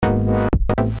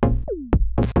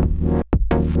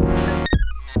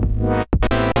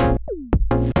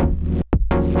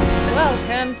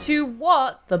to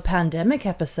what? The pandemic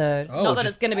episode. Oh, Not that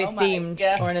it's going to be themed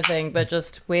or anything, but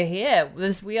just we're here.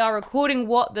 We are recording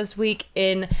what this week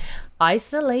in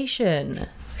isolation.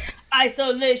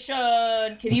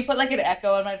 Isolation. Can you put like an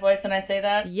echo on my voice when I say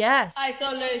that? Yes.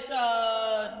 Isolation.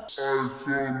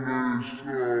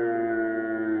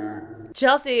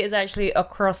 Chelsea is actually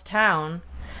across town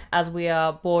as we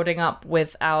are boarding up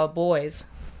with our boys.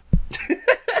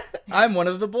 I'm one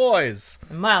of the boys.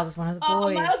 Miles is one of the boys.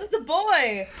 Oh, Miles is a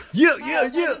boy.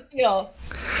 Yeah.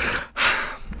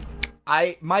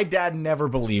 My dad never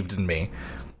believed in me,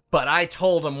 but I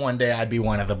told him one day I'd be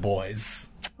one of the boys.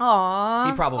 Aww.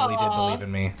 He probably did believe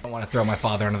in me. I don't want to throw my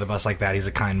father under the bus like that. He's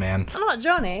a kind man. I'm not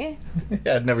Johnny.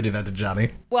 Yeah, I'd never do that to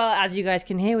Johnny. Well, as you guys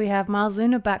can hear, we have Miles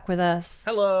Luna back with us.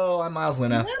 Hello, I'm Miles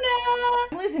Luna.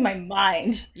 I'm losing my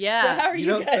mind. Yeah. So how are You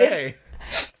you don't guys? say.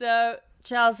 So,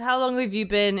 Charles, how long have you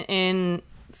been in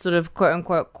sort of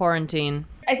quote-unquote quarantine?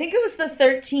 I think it was the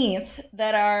 13th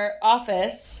that our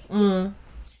office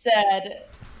said,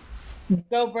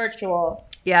 go virtual.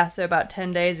 Yeah, so about 10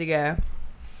 days ago.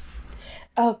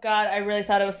 Oh, God, I really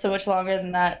thought it was so much longer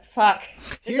than that. Fuck.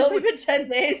 It's only been 10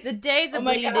 days. The days are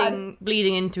God.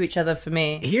 bleeding into each other for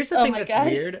me. Here's the thing that's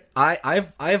weird.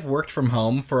 I've worked from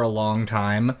home for a long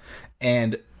time,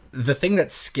 and the thing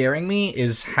that's scaring me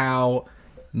is how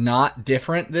not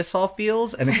different this all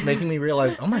feels, and it's making me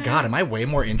realize, oh my God, am I way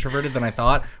more introverted than I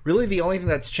thought? Really, the only thing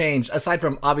that's changed, aside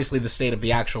from obviously the state of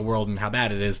the actual world and how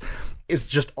bad it is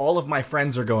just all of my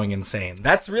friends are going insane.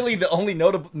 That's really the only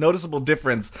noticeable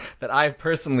difference that I've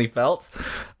personally felt.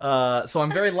 So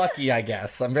I'm very lucky, I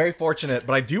guess. I'm very fortunate,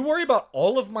 but I do worry about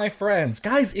all of my friends.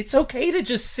 Guys, it's okay to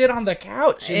just sit on the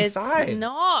couch inside. It's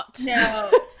not.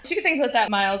 No. Two things with that,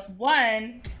 Miles.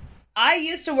 One, I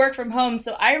used to work from home,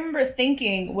 so I remember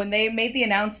thinking when they made the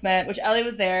announcement, which Ellie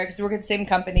was there because we work at the same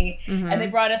company, and they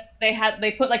brought us.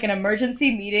 They put like an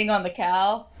emergency meeting on the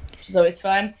Cal, which is always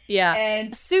fun. Yeah,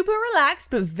 and super relaxed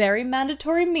but very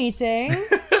mandatory meeting.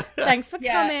 Thanks for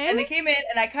coming. And they came in,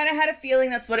 and I kind of had a feeling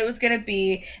that's what it was going to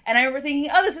be. And I remember thinking,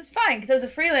 oh, this is fine because I was a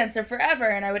freelancer forever,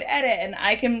 and I would edit, and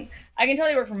I can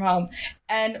totally work from home.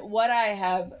 And what I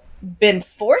have been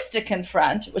forced to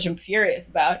confront, which I'm furious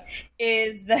about,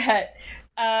 is that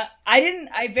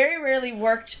I very rarely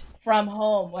worked from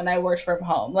home when I worked from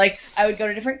home. Like, I would go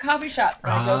to different coffee shops,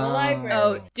 and I'd go to the library.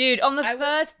 Oh, dude, on the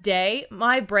first day,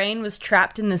 my brain was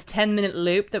trapped in this 10-minute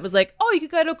loop that was like, oh, you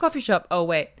could go to a coffee shop. Oh,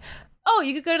 wait. Oh,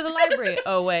 you could go to the library.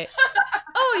 Oh, wait.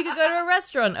 Oh, you could go to a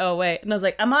restaurant. Oh, wait. And I was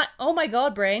like, oh my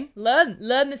God, brain, learn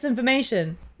this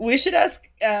information. We should ask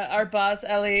our boss,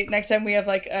 Ellie, next time we have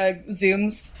like a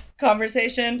Zoom's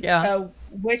conversation,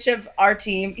 which of our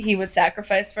team he would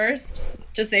sacrifice first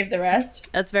to save the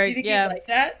rest. That's very, Do you think he'd like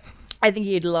that? I think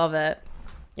he'd love it.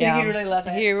 Yeah, he'd really love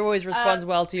it. He always responds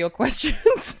well to your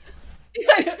questions. He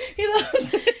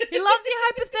loves it. He loves your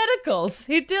hypotheticals.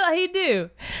 He do.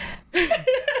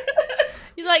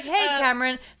 He's like, hey,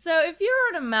 Cameron, so if you're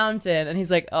on a mountain, and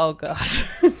he's like, oh God.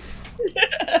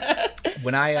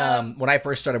 When I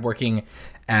first started working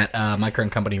at my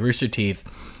current company, Rooster Teeth,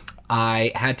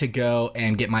 I had to go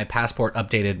and get my passport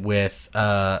updated with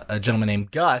a gentleman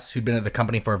named Gus, who'd been at the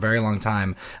company for a very long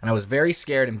time. And I was very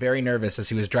scared and very nervous as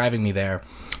he was driving me there.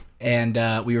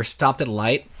 And we were stopped at a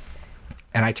light.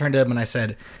 And I turned to him and I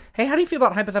said, hey, how do you feel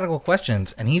about hypothetical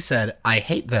questions? And he said, I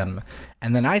hate them.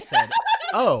 And then I said,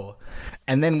 oh.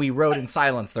 And then we rode in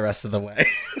silence the rest of the way.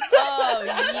 Oh,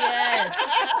 yes.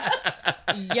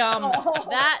 Yum.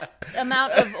 That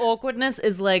amount of awkwardness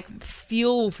is like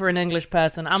fuel for an English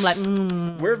person. I'm like,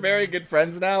 We're very good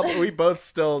friends now, but we both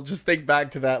still just think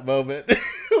back to that moment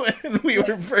when we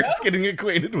were first getting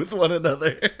acquainted with one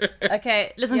another.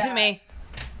 Okay, listen to me.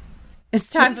 It's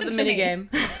time for the minigame.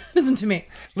 Listen to me.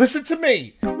 Listen to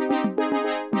me.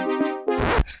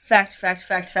 Fact, bang,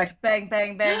 bang,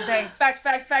 bang, bang. Fact,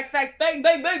 bang, bang,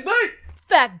 bang, bang.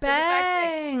 Fact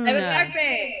bang. That was fact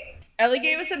bang. Ellie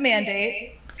gave us a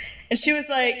mandate, and she was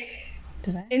like,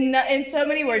 Did I? in so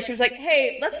many words, she was like,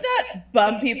 hey, let's not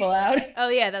bum people out. Oh,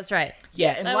 yeah, that's right.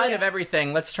 Yeah, in light of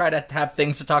everything, let's try to have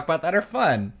things to talk about that are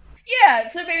fun. Yeah,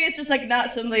 so maybe it's just like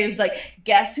not somebody who's like,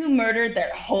 guess who murdered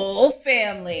their whole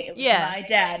family? It was my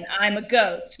dad, and I'm a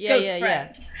ghost. Ghost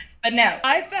friend. But now,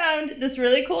 I found this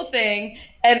really cool thing,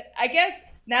 and I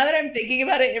guess now that I'm thinking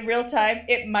about it in real time,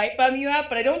 it might bum you out,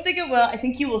 but I don't think it will. I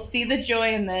think you will see the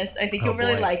joy in this. I think you'll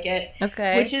really like it.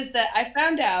 Okay. Which is that I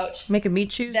found out Making me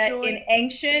choose that joy? in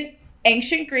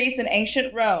ancient Greece and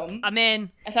ancient Rome, I'm in.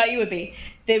 I thought you would be,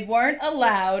 they weren't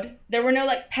allowed, there were no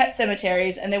like pet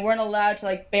cemeteries, and they weren't allowed to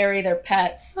like bury their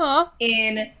pets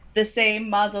in the same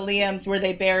mausoleums where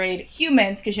they buried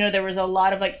humans, because there was a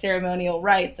lot of like ceremonial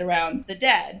rites around the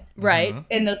dead Right.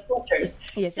 in those cultures.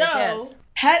 Yes, So yes.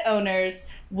 pet owners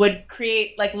would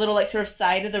create like little like sort of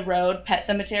side of the road pet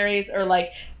cemeteries, or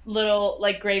like little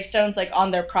like gravestones like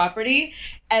on their property,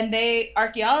 and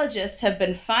archaeologists have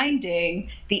been finding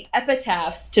the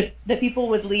epitaphs that people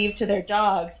would leave to their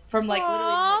dogs from like literally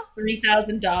Aw. like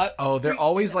 3,000 dogs. Oh, they're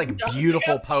always like dogs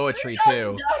beautiful ago. poetry 3,000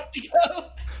 too. dogs to go.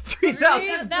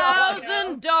 3,000 dogs.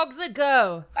 1,000 dogs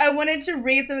ago. I wanted to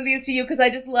read some of these to you because I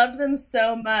just loved them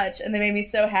so much, and they made me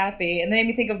so happy, and they made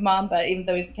me think of Mamba, even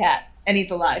though he's a cat and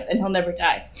he's alive and he'll never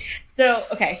die. So,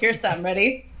 okay, here's some.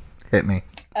 Ready? Hit me.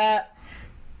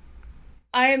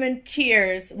 I am in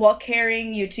tears while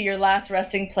carrying you to your last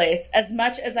resting place, as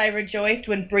much as I rejoiced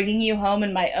when bringing you home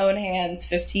in my own hands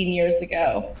 15 years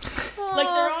ago. Like,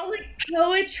 they're all like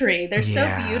poetry. They're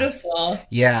Yeah. so beautiful.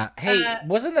 Yeah. Hey,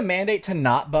 wasn't the mandate to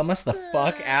not bum us the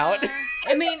fuck out?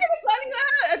 I mean, That's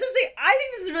what I'm saying. I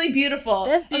think this is really beautiful.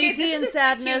 there's Okay, beauty this in is a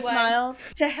sadness, cute one.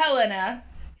 Miles. To Helena,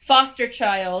 foster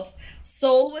child,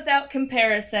 soul without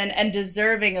comparison and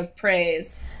deserving of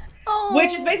praise. Oh,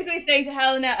 Which is basically saying to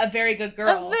Helena, a very good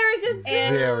girl. a very good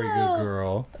And- Very good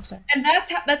girl. And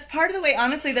that's part of the way,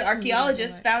 honestly, that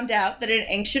archaeologists found out that in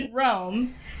ancient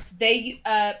Rome,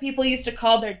 people used to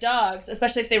call their dogs,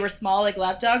 especially if they were small, like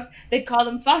lap dogs, they'd call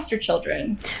them foster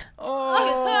children.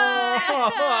 Oh,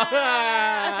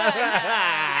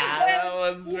 that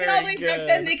was very Back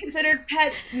then, they good. considered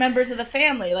pets members of the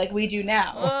family, like we do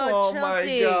now. Oh my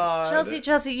Chelsea. God.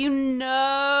 Chelsea, you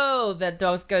know that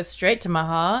dogs go straight to my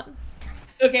heart.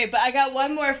 Okay, but I got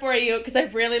one more for you because I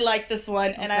really liked this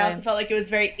one, and I Okay. also felt like it was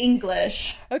very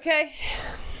English. Okay.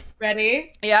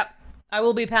 Ready? Yep. I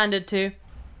will be pandered to.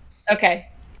 Okay.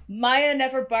 Maya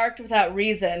never barked without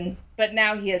reason, but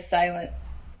now he is silent.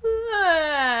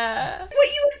 Ah. What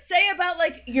you would say about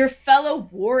like your fellow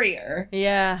warrior?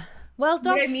 Yeah. Well,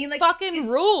 know what I dogs mean? Like, fucking it's-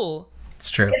 rule. It's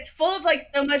true. It's full of like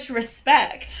so much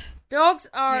respect. Dogs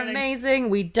are You know what I- amazing.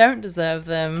 We don't deserve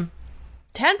them.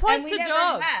 10 points And to we never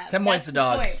dogs. have. 10 points That's to the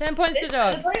dogs. point. 10 points to The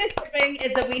dogs. point is proving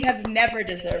is that we have never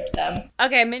deserved them.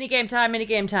 Okay, mini game time.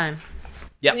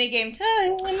 Yep. Mini game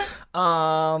time.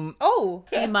 Oh,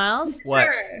 hey, Miles. What?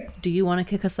 Sure. Do you want to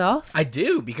kick us off? I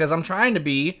do, because I'm trying to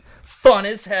be fun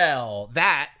as hell.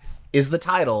 That is the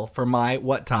title for my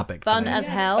what topic Fun today. as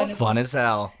hell. Fun as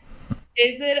hell.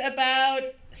 Is it about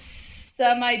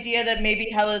some idea that maybe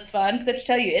hell is fun? Because I have to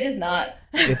tell you, it is not.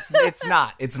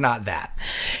 It's not that.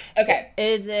 Okay.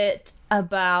 Is it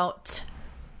about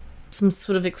some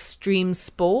sort of extreme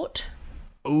sport?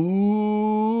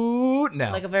 Ooh,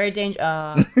 no. Like a very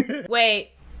dangerous.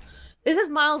 Wait. This is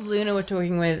Miles Luna we're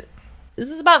talking with. Is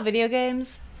this about video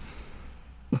games?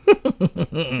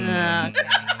 Okay.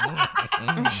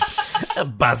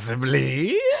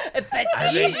 Possibly.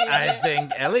 I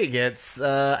think Ellie gets.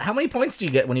 How many points do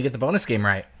you get when you get the bonus game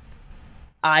right?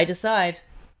 I decide.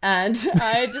 And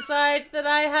I decide that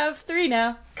I have 3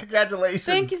 now. Congratulations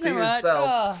Thank you so to much. yourself.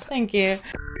 Oh, thank you.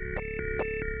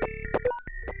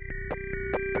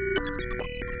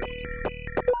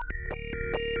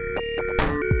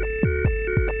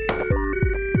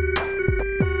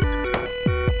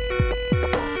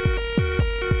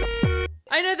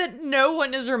 I know that no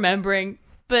one is remembering,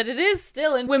 but it is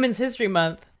still in Women's History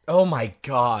Month. Oh my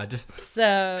god.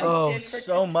 So Oh,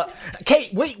 so much. Okay,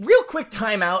 wait, real quick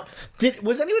timeout.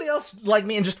 Was anybody else like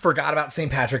me and just forgot about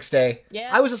St. Patrick's Day? Yeah.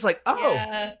 I was just like,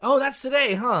 Yeah. oh, that's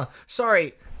today, huh?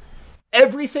 Sorry.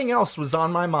 Everything else was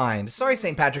on my mind. Sorry,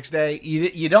 St. Patrick's Day.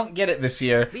 You don't get it this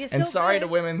year. you're And still sorry good.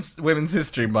 to Women's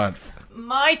History Month.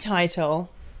 my title.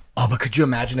 Oh, but could you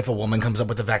imagine if a woman comes up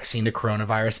with a vaccine to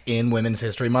coronavirus in Women's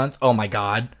History Month? Oh my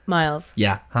god. Miles.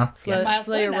 Yeah, huh? Slow, Miles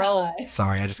slow your Luna roll. ally.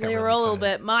 Sorry, I just got Slow your really roll a little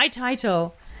excited. bit. My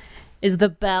title is The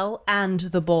Bell and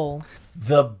the Ball.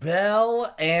 The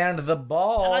Bell and the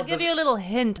Ball. I'll give you a little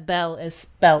hint. Bell is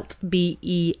spelt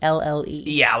B-E-L-L-E.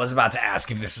 Yeah, I was about to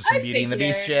ask if this was some Beauty and the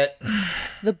Beast figured. shit.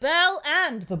 The Bell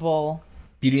and the Ball.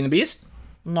 Beauty and the Beast?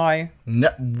 No. No.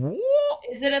 What?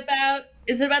 Is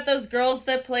it about those girls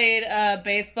that played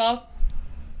baseball?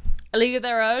 A League of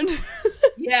Their Own?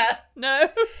 Yeah. No.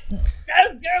 Those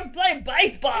girls play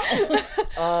baseball.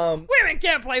 Women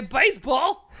can't play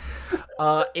baseball.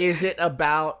 Is it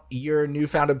about your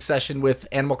newfound obsession with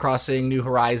Animal Crossing, New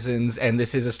Horizons, and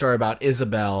this is a story about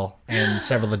Isabelle and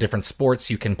several of the different sports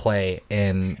you can play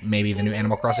in maybe the new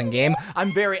Animal Crossing game?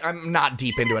 I'm not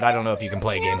deep into it. I don't know if you can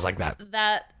play games like that.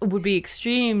 That would be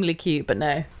extremely cute, but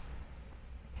no.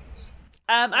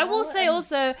 I will say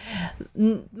also,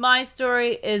 my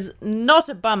story is not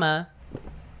a bummer,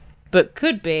 but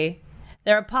could be.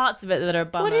 There are parts of it that are a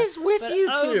bummer. What is with but you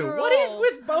two? What is overall-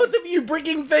 with both of you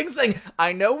bringing things saying,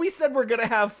 I know we said we're going to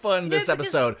have fun this because-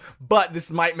 episode, but this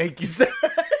might make you sad.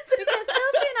 Because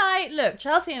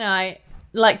Chelsea and I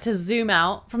like to zoom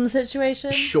out from the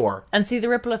situation. Sure. And see the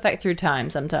ripple effect through time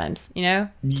sometimes, you know?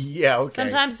 Yeah, okay.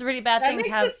 Sometimes really bad That things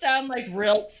makes have... us sound like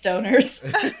real stoners.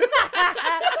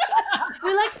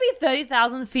 We like to be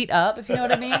 30,000 feet up, if you know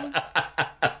what I mean.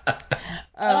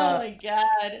 Oh my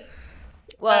god.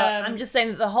 Well, I'm just saying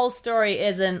that the whole story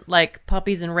isn't like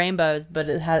puppies and rainbows, but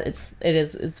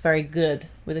it's very good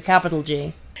with a capital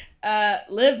G.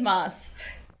 Liv Moss.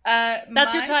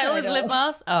 That's your title, is Liv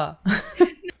Moss? Oh.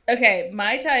 Okay,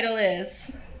 my title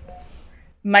is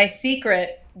My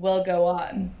Secret Will Go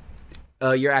On.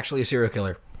 You're actually a serial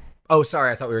killer. Oh,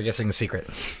 sorry. I thought we were guessing the secret.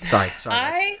 Sorry.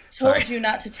 I guys. told Sorry. you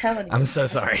not to tell anyone. I'm so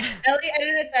sorry. Ellie,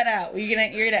 edit that out.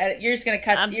 You're just gonna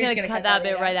cut. I'm just gonna cut that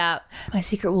bit right out. My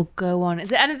secret will go on.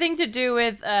 Is it anything to do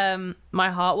with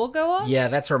my heart will go on? Yeah,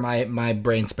 that's where my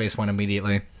brain space went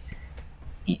immediately.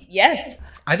 Yes.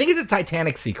 I think it's a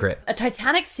Titanic secret. A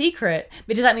Titanic secret?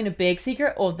 But does that mean a big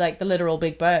secret or like the literal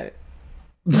big boat?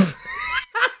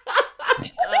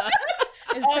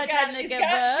 Is Titanic a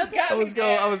verb? I was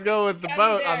going with the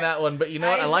boat on that one, but you know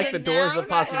what? I like the doors of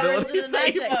possibilities. Or is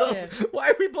it an adjective? Why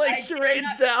are we playing charades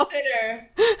now? I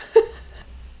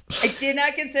did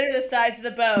not consider the size of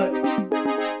the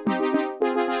boat.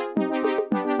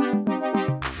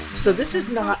 So this is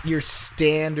not your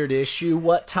standard issue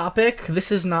what topic.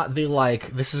 This is not the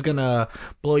this is gonna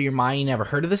blow your mind, you never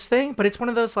heard of this thing, but it's one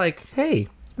of those hey,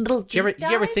 Little do you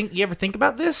ever think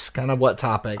about this kind of what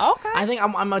topics? Okay. I think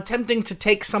I'm attempting to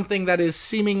take something that is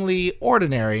seemingly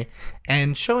ordinary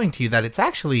and showing to you that it's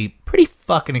actually pretty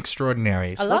fucking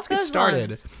extraordinary. So love let's get those started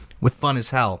ones. with fun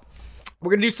as hell. We're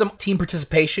gonna do some team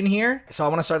participation here. So I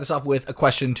want to start this off with a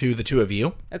question to the two of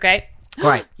you. Okay. All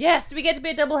right. Yes, do we get to be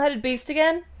a double-headed beast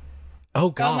again? Oh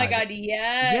God. Oh my god,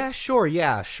 yes. Yeah,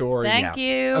 sure. Thank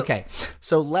you. Okay,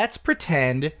 so let's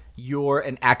pretend you're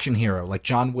an action hero like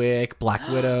John Wick, Black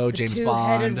Widow, James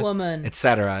two-headed Bond, woman.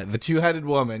 etc. The two-headed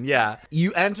woman, yeah.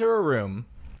 You enter a room,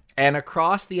 and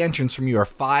across the entrance from you are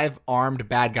 5 armed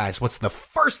bad guys. What's the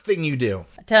first thing you do?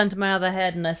 I turn to my other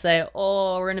head and I say,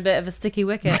 oh, we're in a bit of a sticky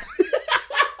wicket.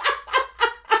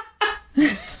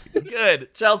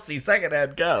 Good. Chelsea, second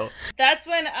head, go. That's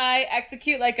when I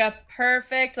execute like a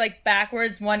perfect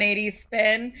backwards 180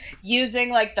 spin using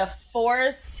the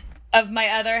force of my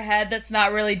other head that's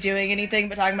not really doing anything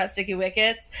but talking about sticky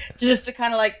wickets to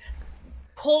kind of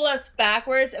pull us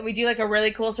backwards, and we do a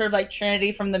really cool sort of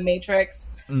Trinity from the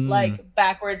Matrix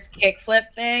backwards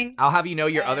kickflip thing. I'll have you know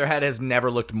your other head has never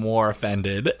looked more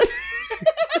offended.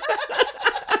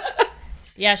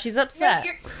 Yeah, she's upset.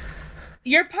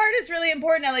 Your part is really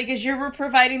important, Ellie, because you're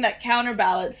providing that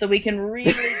counterbalance so we can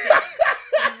really get.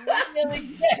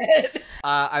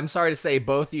 I'm sorry to say,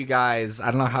 both you guys,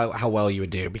 I don't know how well you would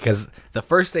do, because the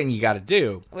first thing you got to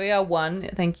do We are one,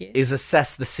 thank you. is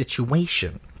assess the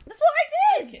situation. That's what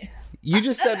I did! You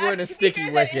just said we're in a sticky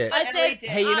wicket. I said,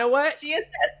 Hey, you know what? She assessed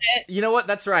it. You know what?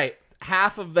 That's right.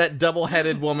 Half of that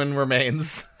double-headed woman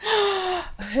remains.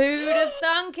 Who'd have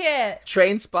thunk it?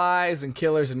 Trained spies and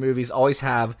killers in movies always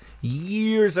have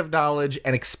years of knowledge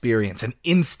and experience and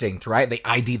instinct, right? They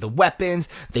ID the weapons,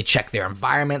 they check their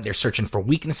environment, they're searching for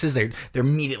weaknesses, they're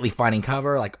immediately finding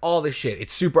cover, all this shit.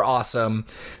 It's super awesome.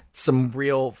 Some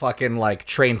real fucking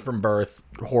trained from birth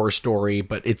horror story,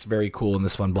 but it's very cool in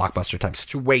this fun blockbuster type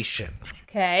situation.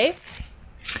 Okay.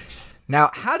 Now,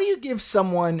 how do you give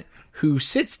someone who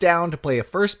sits down to play a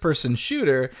first-person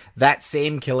shooter that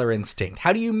same killer instinct?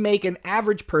 How do you make an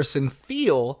average person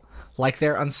feel like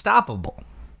they're unstoppable?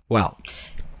 Well,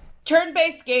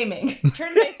 Turn-based gaming.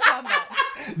 Turn-based combat.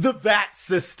 the VAT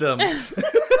system.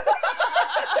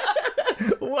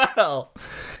 Well,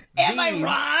 Am I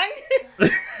wrong?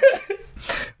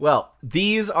 Well,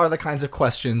 these are the kinds of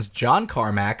questions John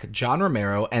Carmack, John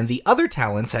Romero, and the other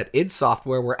talents at id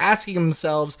Software were asking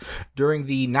themselves during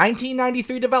the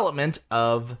 1993 development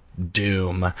of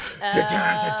Doom.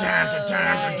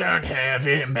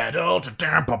 Heavy metal.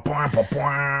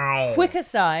 Quick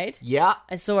aside, Yeah.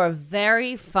 I saw a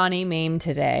very funny meme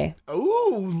today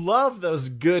Ooh, love those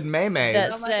good memes. That-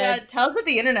 Oh my Said- god, tell us about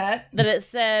the internet. that it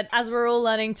said, as we're all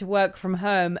learning to work from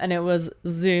home, and it was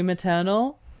Zoom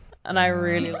Eternal. And I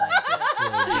really liked it. It's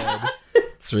really good.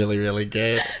 It's really, really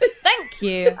good. Thank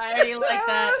you. I already like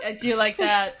that. I do like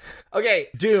that. Okay,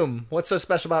 Doom. What's so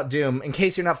special about Doom? In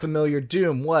case you're not familiar,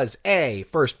 Doom was a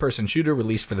first-person shooter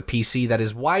released for the PC that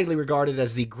is widely regarded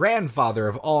as the grandfather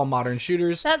of all modern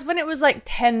shooters. That's when it was like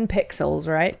 10 pixels,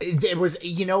 right? It was,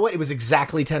 you know what? It was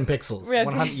exactly 10 pixels. Okay.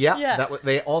 100, yeah. Yeah.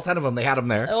 They all 10 of them. They had them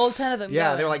there. All 10 of them. Yeah,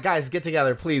 going. they were like, guys, get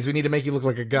together, please. We need to make you look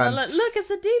like a gun. Look,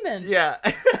 it's a demon. Yeah.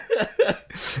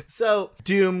 So,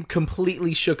 Doom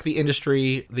completely shook the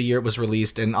industry the year it was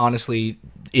released, and honestly,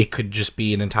 it could just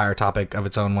be an entire topic of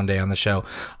its own one day on the show.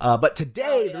 But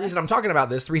today, the reason I'm talking about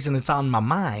this, the reason it's on my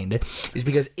mind, is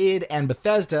because id and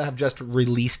Bethesda have just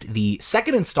released the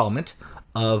second installment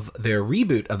of their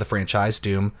reboot of the franchise,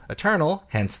 Doom Eternal,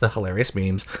 hence the hilarious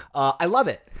memes. I love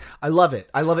it. I love it.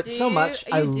 I love it so much.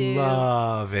 I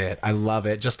love it. I love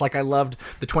it. Just like I loved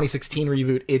the 2016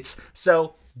 reboot. It's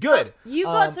so good. You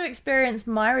got to experience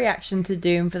my reaction to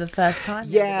Doom for the first time.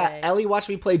 the other Yeah, day. Ellie watched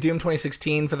me play Doom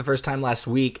 2016 for the first time last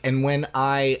week, and when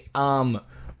I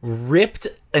ripped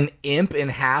an imp in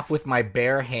half with my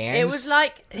bare hands, It was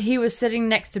like he was sitting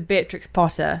next to Beatrix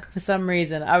Potter for some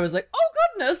reason. I was like, oh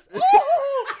goodness.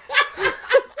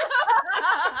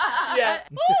 yeah,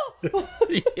 Oh!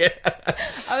 yeah.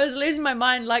 I was losing my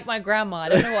mind like my grandma. I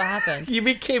don't know what happened. You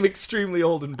became extremely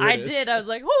old and I British. did. I was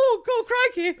like, oh,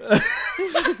 crikey.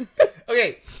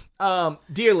 Okay,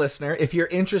 dear listener, if you're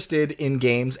interested in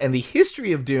games and the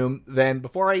history of Doom, then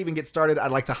before I even get started,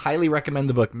 I'd like to highly recommend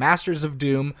the book Masters of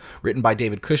Doom, written by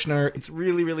David Kushner. It's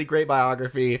really, really great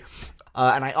biography.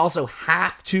 And I also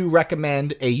have to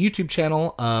recommend a YouTube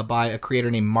channel by a creator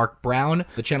named Mark Brown.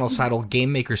 The channel is titled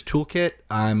Game Maker's Toolkit.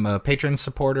 I'm a patron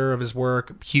supporter of his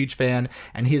work, huge fan.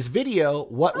 And his video,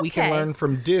 What We Can Okay. Learn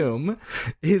from Doom,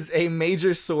 is a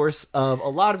major source of a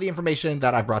lot of the information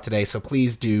that I've brought today. So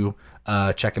please do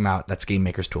check him out. That's Game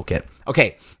Maker's Toolkit.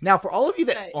 Okay, now for all of you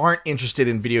that Okay. aren't interested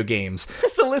in video games,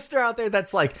 the listener out there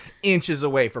that's like inches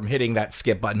away from hitting that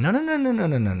skip button,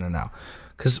 no.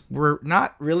 Because we're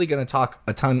not really going to talk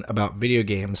a ton about video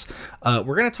games. We're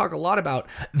going to talk a lot about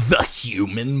the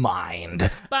human mind.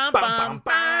 Bum, bum,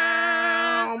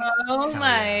 bum. Oh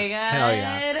my god. Hell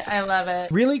yeah. I love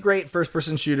it. Really great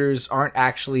first-person shooters aren't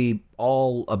actually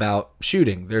all about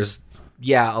shooting. There's,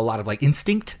 a lot of like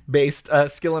instinct-based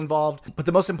skill involved. But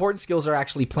the most important skills are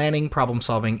actually planning,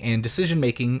 problem-solving, and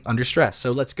decision-making under stress.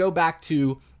 So let's go back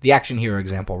to the action hero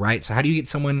example, right? So how do you get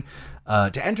someone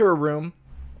to enter a room,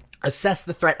 assess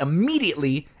the threat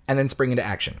immediately, and then spring into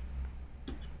action?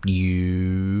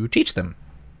 You teach them.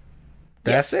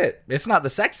 That's it. It's not the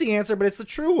sexy answer, but it's the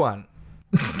true one.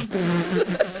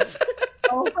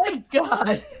 Oh my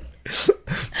god.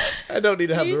 I don't need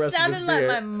to have the You rest of this sounded like beer.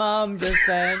 my mom just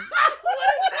then. What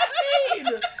does that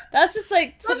mean? That's just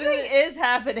like Something something is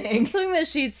happening. that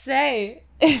she'd say.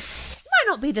 Might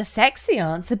not be the sexy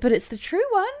answer, but it's the true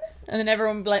one. And then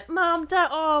everyone would be like, Mom,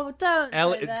 don't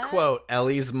Ellie, say that. quote,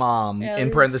 Ellie's mom, in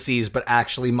Ellie's- parentheses, but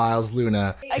actually Miles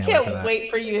Luna. I can't wait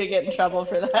for you to get in trouble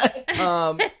for that.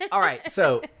 All right,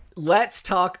 so let's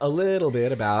talk a little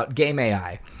bit about game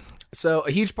AI. So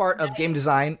a huge part of game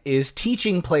design is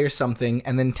teaching players something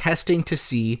and then testing to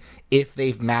see if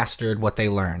they've mastered what they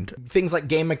learned. Things like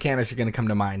game mechanics are going to come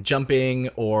to mind. Jumping,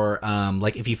 or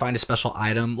like if you find a special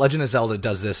item. Legend of Zelda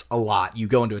does this a lot. You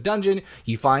go into a dungeon,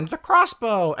 you find the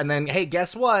crossbow, and then, hey,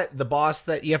 guess what? The boss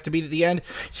that you have to beat at the end,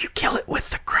 you kill it with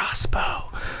the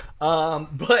crossbow.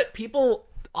 But people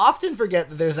often forget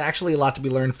that there's actually a lot to be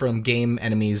learned from game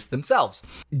enemies themselves.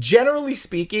 Generally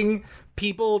speaking,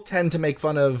 people tend to make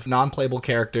fun of non-playable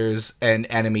characters and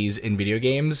enemies in video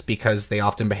games because they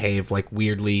often behave like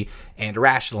weirdly and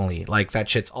irrationally. Like that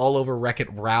shit's all over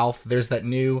Wreck-It Ralph. There's that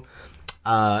new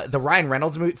the Ryan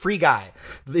Reynolds movie, Free Guy,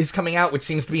 is coming out, which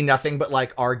seems to be nothing but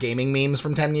like our gaming memes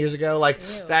from 10 years ago. Like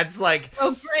that's like,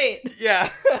 Oh great. yeah.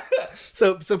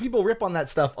 So people rip on that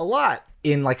stuff a lot.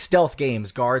 In like stealth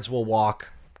games, guards will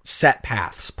walk set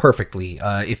paths perfectly.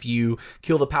 If you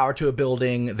kill the power to a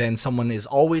building, then someone is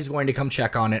always going to come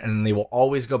check on it, and they will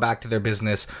always go back to their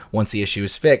business once the issue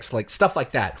is fixed. Like stuff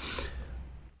like that.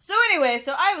 So anyway,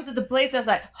 so I was at the place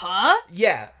outside. Huh?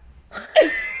 Yeah.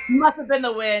 Must have been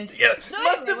the wind. Yeah, So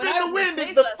must have anyway, when I been the was wind at is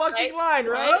the the place last fucking night- line,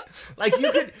 right? Like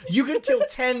you could kill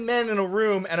 10 men in a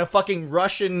room, and a fucking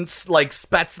Russian like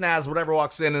Spetsnaz whatever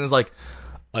walks in and is like,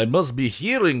 I must be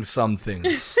hearing some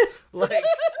things. Like,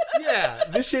 yeah,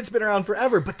 this shit's been around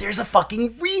forever, but there's a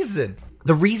fucking reason.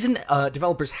 The reason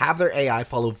developers have their AI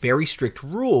follow very strict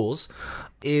rules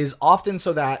is often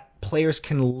so that players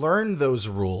can learn those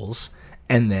rules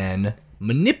and then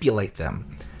manipulate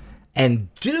them.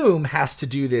 And Doom has to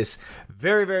do this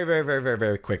very, very, very, very, very,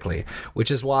 very quickly,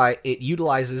 which is why it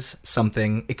utilizes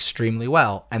something extremely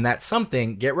well. And that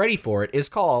something, get ready for it, is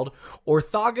called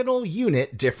orthogonal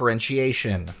unit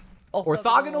differentiation.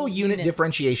 Orthogonal unit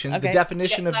differentiation. Okay. The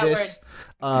definition of this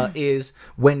is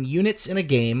when units in a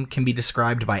game can be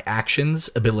described by actions,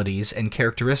 abilities, and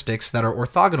characteristics that are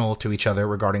orthogonal to each other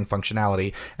regarding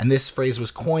functionality. And this phrase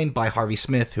was coined by Harvey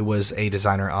Smith, who was a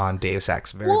designer on Deus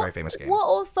Ex, very famous game. What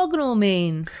orthogonal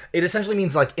mean? It essentially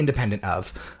means like independent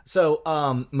of. So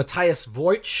Matthias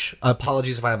Voigt,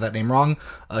 apologies if I have that name wrong,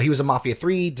 he was a Mafia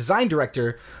 3 design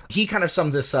director. He kind of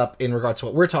summed this up in regards to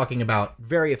what we're talking about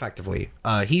very effectively.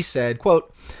 He said,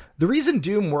 quote, "The reason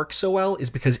Doom works so well is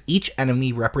because each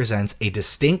enemy represents a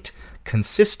distinct,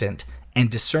 consistent, and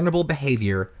discernible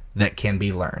behavior that can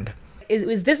be learned."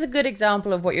 Was this a good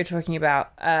example of what you're talking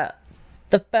about?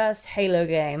 The first Halo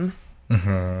game,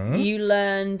 you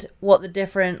learned what the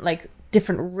different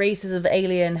races of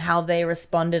alien, how they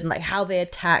responded, and like how they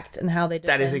attacked and how they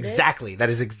defended. That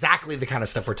is exactly the kind of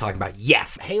stuff we're talking about.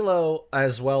 Yes. Halo,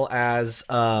 as well as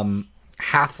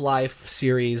Half-Life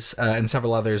series and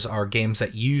several others, are games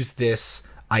that use this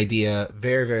idea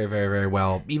very, very, very, very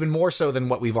well, even more so than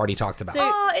what we've already talked about.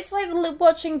 It's like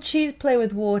watching cheese play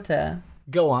with water.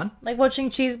 Go on. Like watching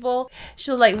cheese ball.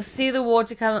 She'll like see the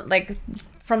water come like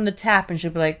from the tap, and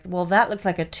she'll be like, well, that looks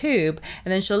like a tube.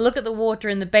 And then she'll look at the water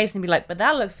in the basin and be like, but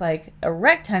that looks like a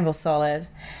rectangle solid.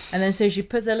 And then so she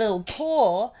puts her little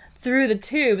paw through the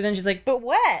tube, and then she's like, but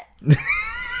wet.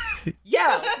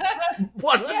 Yeah,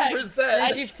 100%.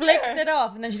 And she flicks it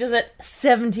off, and then she does it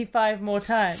 75 more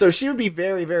times. So she would be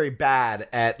very, very bad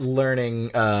at learning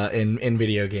in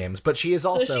video games, but she is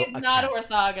also So she's not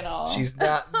orthogonal. She's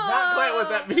not quite what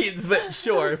that means, but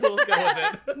sure, we'll go with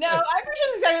it. No, I'm pretty sure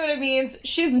that's exactly what it means.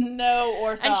 She's no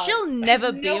orthogonal. And she'll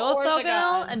never be No orthogonal,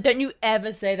 orthogon. and don't you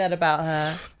ever say that about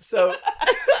her. So,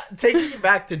 taking it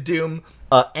back to Doom,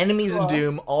 enemies in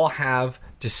Doom all have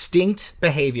distinct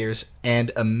behaviors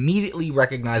and immediately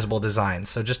recognizable designs.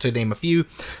 So just to name a few,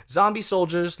 zombie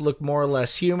soldiers look more or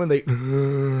less human. They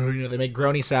make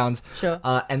groany sounds. Sure.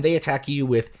 And they attack you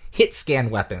with hit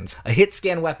scan weapons. A hit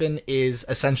scan weapon is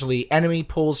essentially enemy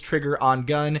pulls trigger on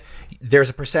gun. There's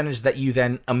a percentage that you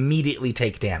then immediately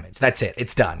take damage. That's it.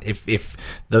 It's done. If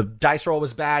the dice roll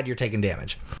was bad, you're taking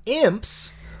damage.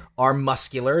 Imps are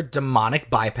muscular,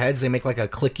 demonic bipeds. They make like a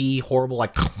clicky, horrible,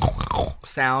 like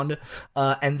sound,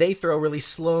 and they throw really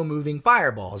slow-moving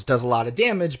fireballs. Does a lot of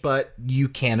damage, but you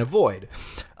can avoid.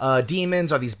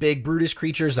 Demons are these big, brutish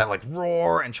creatures that like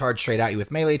roar and charge straight at you with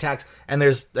melee attacks, and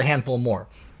there's a handful more.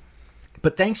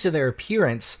 But thanks to their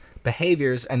appearance,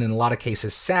 behaviors, and in a lot of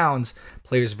cases sounds,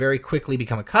 players very quickly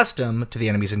become accustomed to the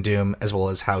enemies in Doom, as well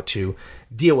as how to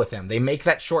deal with them. They make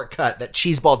that shortcut that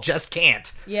Cheeseball just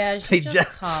can't. Yeah, she just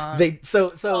can't.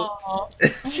 So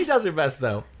she does her best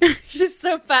though. She's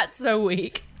so fat, so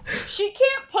weak. She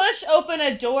can't push open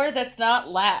a door that's not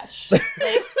latched. Like,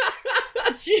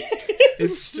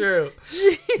 It's true.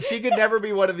 She could never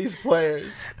be one of these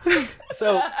players.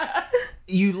 So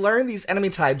you learn these enemy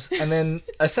types, and then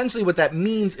essentially what that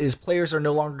means is players are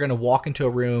no longer going to walk into a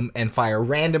room and fire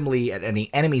randomly at any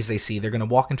enemies they see. They're going to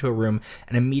walk into a room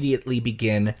and immediately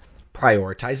begin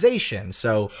prioritization.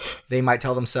 So they might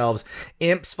tell themselves,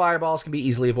 imps fireballs can be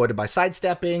easily avoided by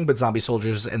sidestepping, but zombie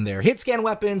soldiers and their hit scan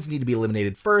weapons need to be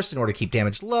eliminated first in order to keep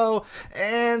damage low.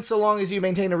 And so long as you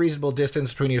maintain a reasonable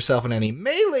distance between yourself and any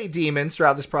melee demons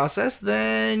throughout this process,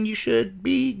 then you should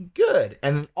be good.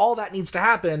 And all that needs to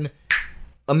happen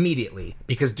immediately,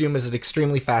 because Doom is an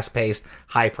extremely fast-paced,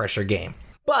 high-pressure game.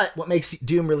 But what makes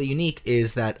Doom really unique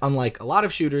is that, unlike a lot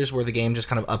of shooters where the game just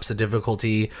kind of ups the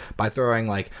difficulty by throwing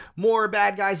like more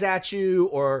bad guys at you,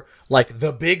 or like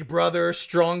the Big Brother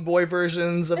strong boy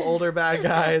versions of older bad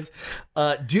guys,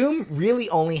 Doom really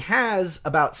only has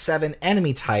about 7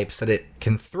 enemy types that it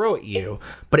can throw at you,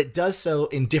 but it does so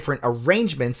in different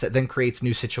arrangements that then creates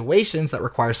new situations that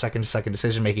require second-to-second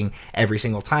decision making every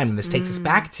single time. And this takes us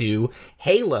back to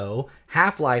Halo,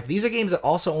 Half-Life. These are games that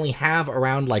also only have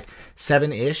around like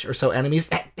 7-ish or so enemies.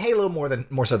 Halo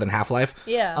more so than Half-Life.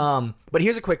 Yeah. But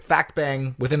here's a quick fact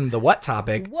bang within the what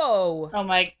topic. Whoa. oh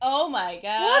my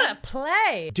god. What a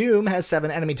play. Doom has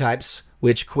 7 enemy types,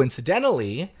 which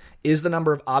coincidentally is the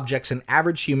number of objects an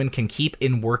average human can keep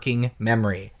in working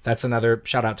memory. That's another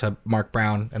shout out to Mark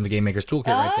Brown and the Game Maker's Toolkit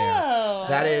right there.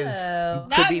 That is could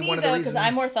Not be me, one of though, the because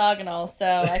reasons. I'm orthogonal, so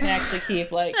I can actually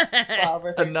keep like 12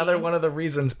 or 13. Another one of the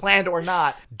reasons, planned or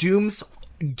not, Doom's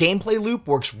gameplay loop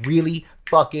works really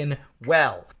fucking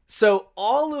well. So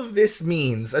all of this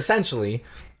means essentially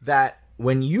that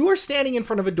when you are standing in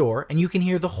front of a door and you can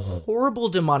hear the horrible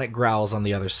demonic growls on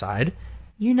the other side,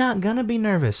 you're not gonna be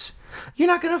nervous. You're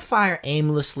not gonna fire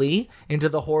aimlessly into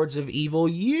the hordes of evil.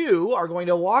 You are going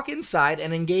to walk inside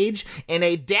and engage in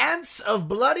a dance of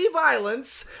bloody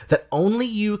violence that only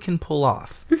you can pull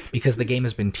off, because the game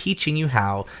has been teaching you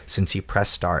how since you press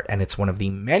start, and it's one of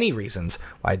the many reasons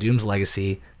why Doom's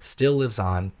legacy still lives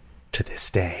on to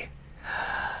this day.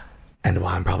 And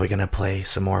why I'm probably gonna play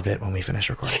some more of it when we finish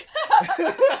recording.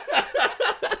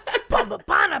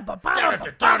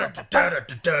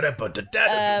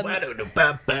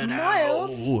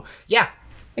 Miles? Yeah.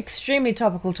 Extremely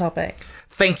topical topic.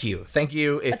 Thank you.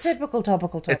 It's A typical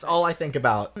topical topic. It's all I think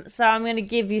about. So I'm going to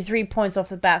give you 3 points off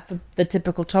the bat for the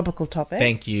typical topical topic.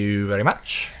 Thank you very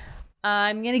much.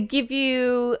 I'm going to give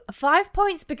you 5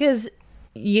 points because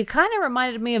you kind of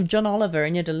reminded me of John Oliver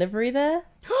in your delivery there.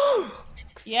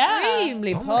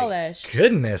 Extremely polished.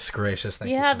 Goodness gracious, thank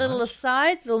you You had so little much.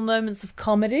 asides, little moments of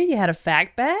comedy. You had a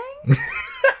fact bang.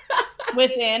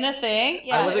 Within a thing.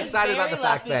 Yeah, I was it excited about the very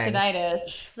fact left me bang. tinnitus.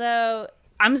 So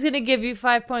I'm just going to give you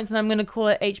 5 points and I'm going to call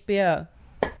it HBO.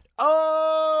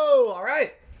 Oh, all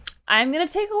right. I'm going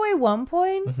to take away 1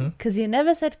 point because you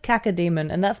never said Cacodemon,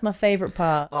 and that's my favorite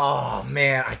part. Oh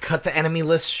man, I cut the enemy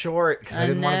list short because I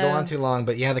didn't want to go know. on too long.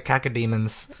 But yeah, the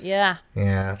Cacodemons. Yeah.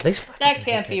 Yeah, That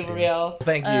can't be real.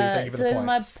 Thank you for so the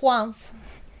my points. points.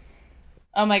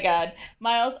 Oh my god.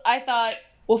 Miles, I thought,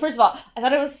 well, first of all, I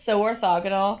thought it was so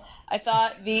orthogonal. I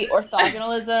thought the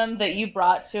orthogonalism that you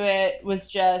brought to it was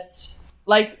just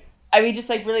like, just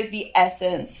like really the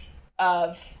essence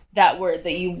of that word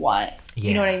that you want.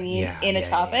 You know what I mean? In a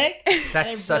topic.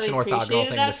 That's such an orthogonal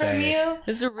thing to say. You.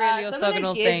 It's a really So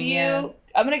orthogonal thing, yeah.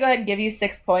 I'm going to go ahead and give you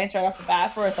 6 points right off the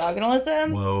bat for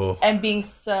orthogonalism. Whoa. And being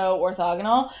so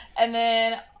orthogonal. And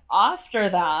then after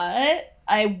that,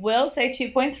 I will say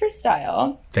 2 points for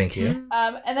style. Thank you.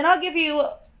 And then I'll give you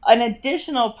an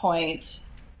additional point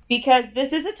because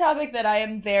this is a topic that I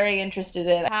am very interested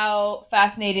in. How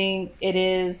fascinating it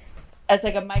is as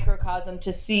like a microcosm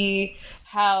to see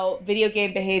how video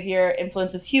game behavior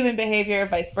influences human behavior,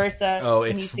 vice versa. Oh,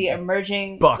 and you it's see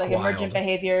emergent wild.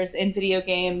 behaviors in video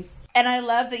games. And I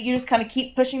love that you just kind of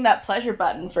keep pushing that pleasure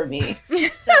button for me.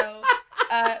 So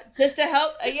just to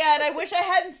help, and I wish I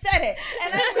hadn't said it.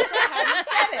 And I wish I hadn't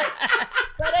said it.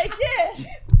 But I did.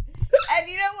 And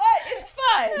you know what? It's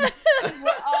fine. 'Cause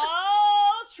we're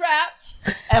all trapped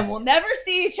and we'll never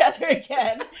see each other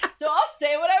again. So I'll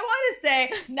say what I want to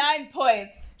say. 9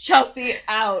 points. Chelsea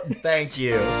out. Thank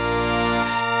you.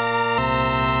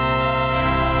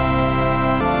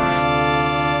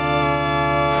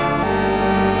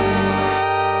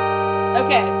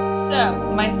 Okay, so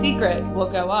my secret will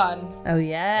go on. Oh,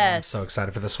 yes. So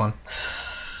excited for this one.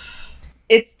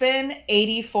 It's been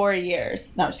 84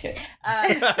 years. No, I'm just kidding.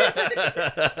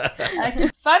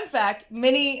 Fun fact,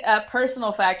 mini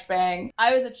personal fact bang.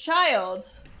 I was a child,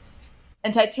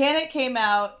 and Titanic came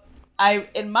out,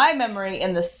 in my memory,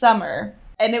 in the summer.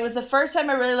 And it was the first time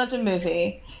I really loved a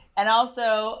movie. And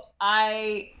also,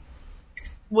 I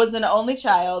was an only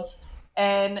child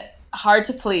and hard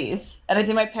to please. And I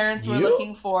think my parents were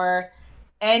looking for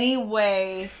any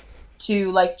way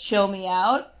to like chill me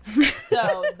out.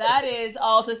 So that is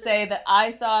all to say that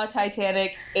I saw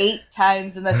Titanic 8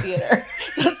 times in the theater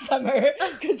that summer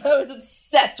because I was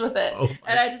obsessed with it.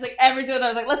 And I just like every single time I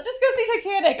was like, let's just go see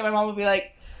Titanic. And my mom would be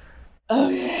like,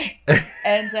 okay.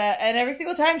 And every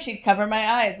single time she'd cover my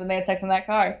eyes when they had sex in that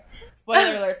car.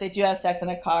 Spoiler alert, they do have sex in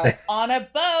a car. On a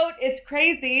boat. It's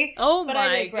crazy. Oh but my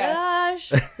I digress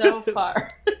gosh. so far.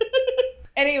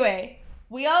 Anyway,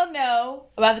 we all know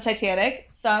about the Titanic,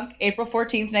 sunk April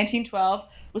 14th, 1912,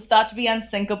 was thought to be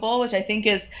unsinkable, which I think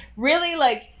is really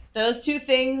like those two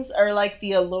things are like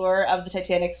the allure of the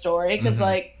Titanic story because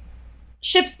like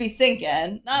ships be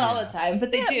sinking, not all the time,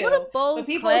 but they do. What a bold but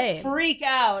people claim. freak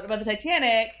out about the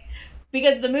Titanic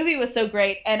because the movie was so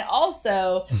great and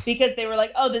also because they were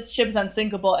like, oh, this ship's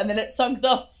unsinkable, and then it sunk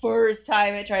the first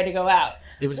time it tried to go out.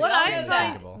 It was What I extremely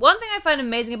find, sinkable. one thing I find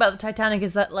amazing about the Titanic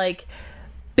is that, like,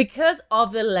 because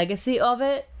of the legacy of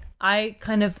it, I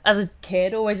kind of, as a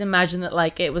kid, always imagined that,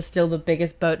 like, it was still the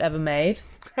biggest boat ever made.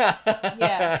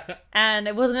 Yeah. And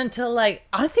it wasn't until, like,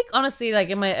 I think, honestly, like,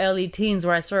 in my early teens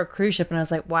where I saw a cruise ship and I was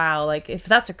like, wow, like, if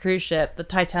that's a cruise ship, the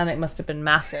Titanic must have been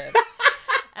massive.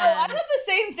 I thought the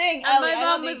same thing. And Ellie, my I mom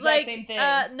thought the was exact like, same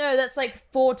thing. no, that's like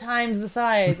 4 times the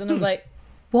size. And I'm like,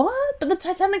 what? But the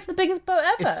Titanic's the biggest boat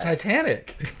ever. It's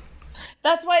Titanic.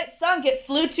 That's why it sunk. It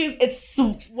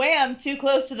swam too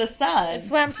close to the sun. It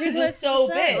swam too Because close it's so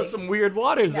to the sun. big. Some weird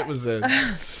waters it was in.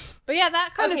 But yeah,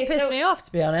 that kind Okay, of pissed so- me off,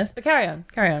 to be honest. But carry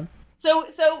on. So So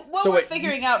what So we're wait-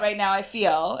 figuring out right now, I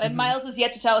feel, and Miles is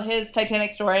yet to tell his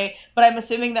Titanic story, but I'm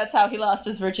assuming that's how he lost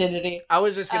his virginity. I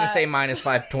was just gonna say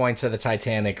 -5 points to the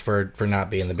Titanic for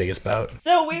not being the biggest boat.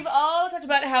 So we've all talked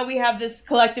about how we have this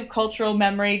collective cultural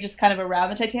memory just kind of around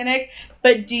the Titanic,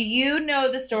 but do you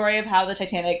know the story of how the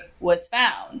Titanic was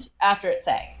found after it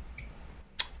sank?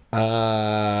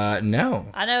 No.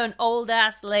 I know an old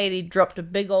ass lady dropped a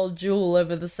big old jewel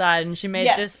over the side and she made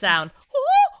Yes. this sound.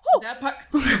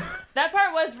 That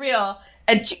part was real.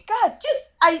 And God,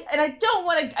 I don't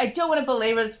want to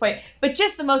belabor this point, but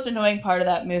just the most annoying part of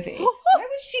that movie. Why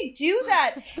would she do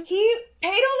that? He paid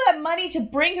all that money to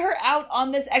bring her out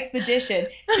on this expedition.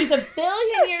 She's 1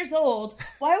 billion years old.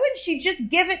 Why wouldn't she just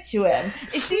give it to him?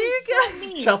 It seems so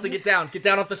mean. Chelsea, get down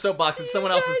off the soapbox. It's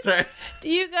someone else's turn. Do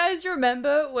you guys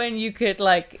remember when you could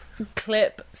like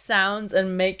clip sounds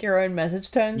and make your own message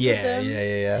tones with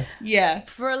them? Yeah.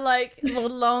 For like the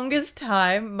longest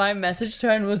time, my message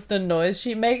tone was the noise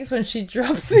she makes when she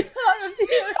drops the out of the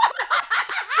ocean.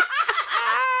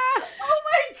 Oh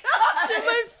my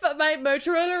God. So my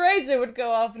Motorola Razr would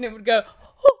go off and it would go.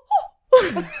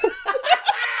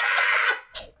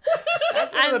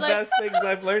 That's one of the like- best things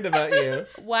I've learned about you.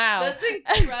 Wow. That's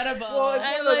incredible. Well, it's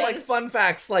one of those like fun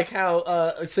facts, like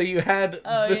how so you had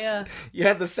you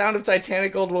had the sound of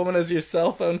Titanic Old Woman as your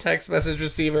cell phone text message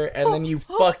receiver, and then you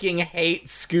fucking hate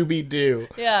Scooby Doo.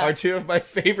 Yeah. Are two of my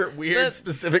favorite weird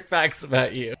specific facts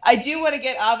about you. I do want to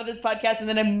get off of this podcast and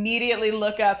then immediately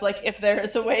look up like if there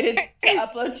is a way to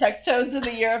upload text tones in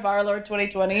the year of our Lord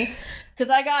 2020. Because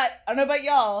I don't know about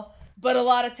y'all, but a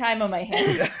lot of time on my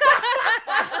hands.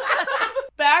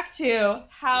 Back to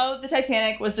how the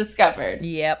Titanic was discovered.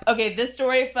 Yep. Okay, this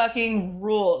story fucking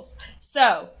rules.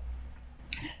 So,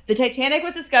 the Titanic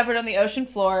was discovered on the ocean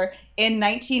floor in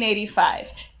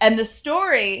 1985. And the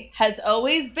story has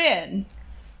always been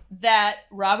that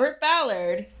Robert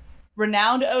Ballard,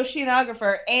 renowned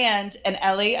oceanographer, and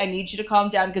Ellie, I need you to calm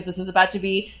down because this is about to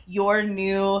be your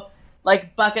new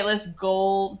like bucket list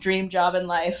goal dream job in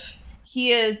life.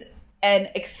 He is an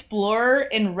explorer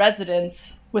in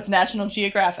residence with National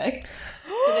Geographic.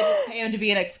 So they just pay him to be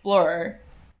an explorer.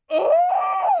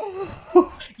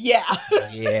 Yeah.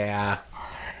 Yeah.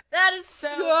 That is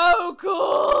so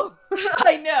cool.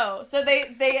 I know. So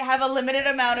they have a limited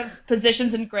amount of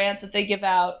positions and grants that they give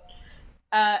out.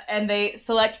 And they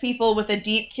select people with a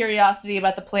deep curiosity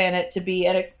about the planet to be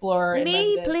an explorer in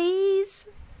Me, residence. please.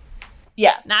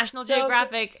 Yeah. National So-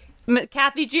 Geographic.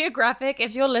 Kathy Geographic,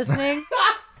 if you're listening.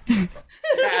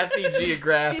 Kathy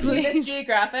Geographic. Excuse me, Miss Please.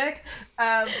 Geographic.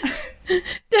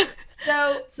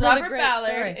 So not a Robert great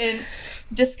Ballard story.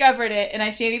 discovered it in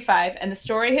 1985, and the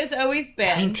story has always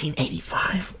been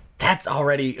 1985. That's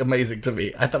already amazing to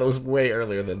me. I thought it was way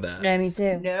earlier than that. Yeah, me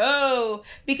too. no,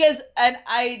 because and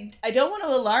I don't want to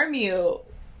alarm you,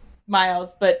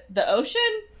 Miles, but the ocean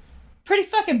pretty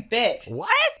fucking big. What?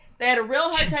 They had a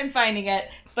real hard time finding it,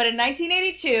 but in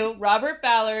 1982, Robert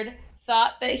Ballard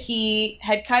thought that he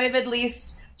had kind of at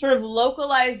least sort of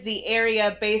localized the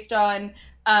area based on,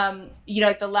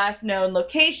 like the last known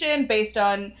location, based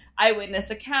on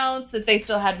eyewitness accounts that they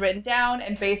still had written down,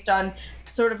 and based on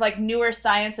sort of like newer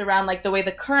science around like the way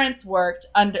the currents worked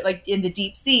under like in the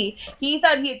deep sea. He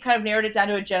thought he had kind of narrowed it down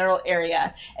to a general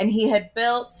area, and he had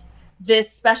built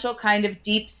this special kind of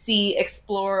deep sea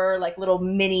explorer, like little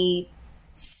mini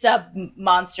sub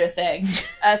monster thing,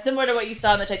 similar to what you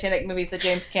saw in the Titanic movies that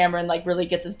James Cameron like really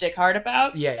gets his dick hard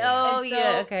about. Yeah. Oh, And so-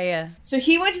 yeah. Okay, yeah. So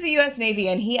he went to the U.S. Navy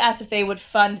and he asked if they would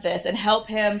fund this and help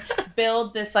him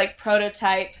build this like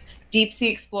prototype deep sea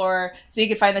explorer so he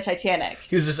could find the Titanic.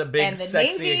 He was just a big, And the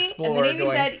sexy Navy- and the explorer Navy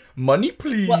going, said- money,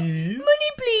 please. Money,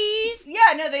 please.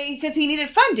 Yeah, no, because he needed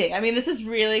funding. I mean, this is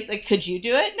really like, could you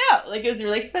do it? No, like it was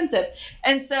really expensive.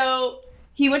 And so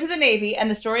he went to the Navy, and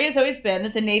the story has always been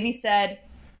that the Navy said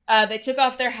they took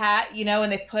off their hat,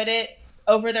 and they put it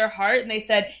over their heart, and they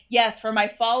said, "Yes, for my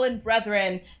fallen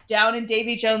brethren down in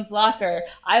Davy Jones' locker,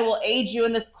 I will aid you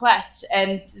in this quest."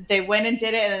 And they went and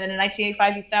did it, and then in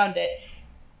 1985 he found it.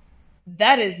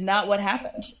 That is not what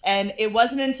happened. And it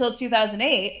wasn't until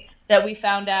 2008 that we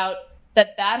found out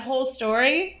that that whole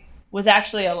story was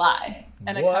actually a lie.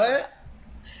 And a What? cover-up.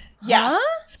 Yeah.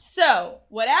 Huh? So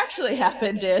what actually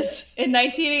happened is in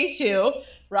 1982,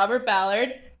 Robert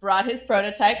Ballard brought his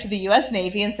prototype to the U.S.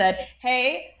 Navy and said,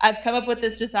 "Hey, I've come up with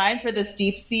this design for this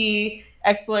deep sea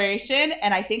exploration,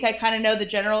 and I think I kind of know the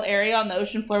general area on the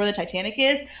ocean floor where the Titanic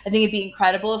is. I think it'd be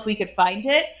incredible if we could find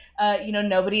it.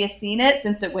 Nobody has seen it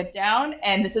since it went down,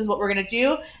 and this is what we're going to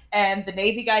do." And the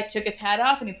Navy guy took his hat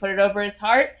off and he put it over his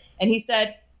heart, and he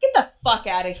said, "Get the fuck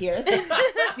out of here. That's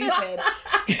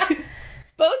stupid."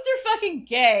 Boats are fucking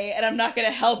gay and I'm not going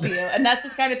to help you. And that's the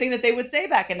kind of thing that they would say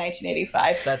back in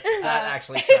 1985. That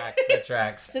actually tracks. That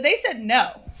tracks. So they said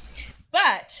no.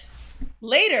 But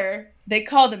later, they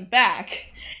called him back.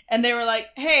 And they were like,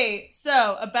 hey,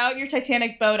 so about your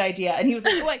Titanic boat idea. And he was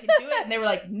like, oh, I can do it. And they were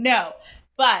like, no.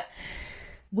 But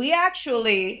we have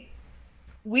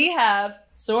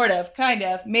sort of, kind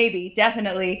of, maybe,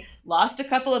 definitely lost a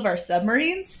couple of our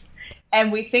submarines.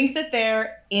 And we think that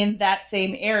they're in that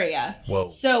same area. Whoa.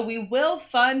 So we will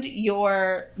fund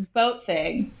your boat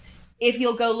thing if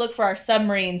you'll go look for our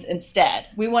submarines instead.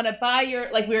 We want to buy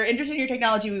we're interested in your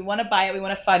technology. We want to buy it. We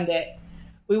want to fund it.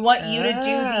 We want you to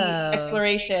do the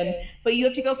exploration, but you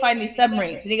have to go find these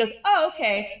submarines. And he goes, oh,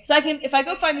 okay. So if I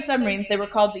go find the submarines, they were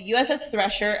called the USS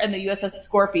Thresher and the USS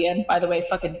Scorpion. By the way,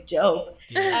 fucking dope.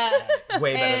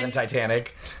 Way better than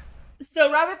Titanic. So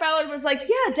Robert Ballard was like,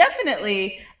 yeah,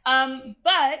 definitely.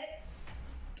 But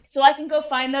so I can go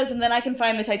find those and then I can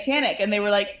find the Titanic. And they were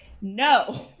like,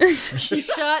 no.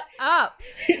 Shut up.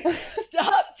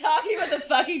 Stop talking about the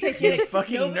fucking Titanic. You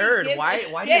fucking Nobody nerd. gives Why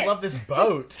a do you shit. love this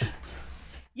boat?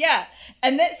 Yeah.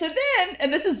 And then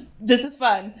this is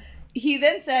fun. He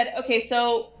then said, okay,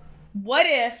 so what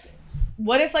if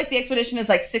like the expedition is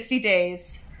like 60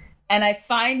 days and I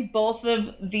find both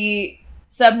of the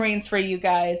submarines for you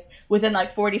guys within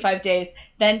like 45 days,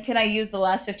 then can I use the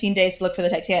last 15 days to look for the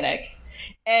Titanic?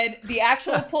 And the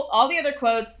actual all the other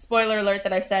quotes, spoiler alert,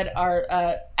 that I've said are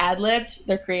ad-libbed,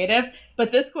 they're creative,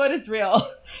 but this quote is real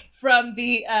from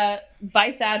the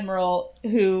vice admiral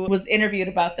who was interviewed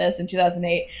about this in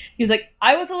 2008. He was like,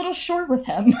 I was a little short with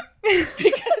him because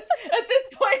at this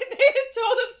point they had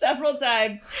told him several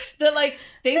times that like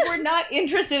they were not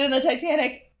interested in the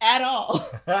Titanic at all.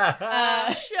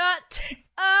 Shut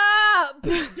up.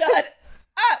 Shut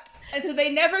up. And so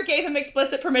they never gave him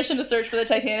explicit permission to search for the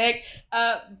Titanic,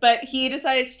 but he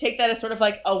decided to take that as sort of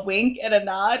like a wink and a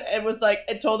nod and was like,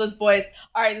 and told his boys,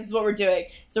 all right, this is what we're doing.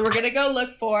 So we're going to go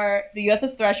look for the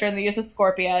USS Thresher and the USS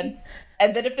Scorpion.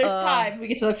 And then if there's time, we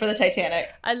get to look for the Titanic.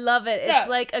 I love it. So, it's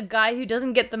like a guy who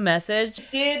doesn't get the message.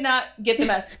 did not get the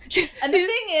message. And the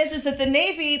thing is that the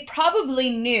Navy probably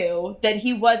knew that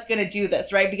he was going to do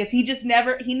this, right? Because he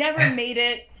never made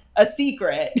it a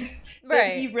secret.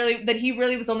 Right. That he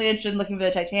really was only interested in looking for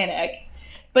the Titanic.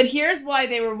 But here's why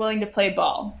they were willing to play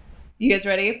ball. You guys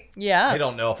ready? Yeah. I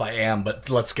don't know if I am, but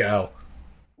let's go.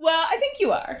 Well, I think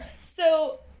you are.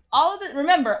 So all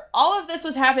of this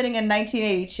was happening in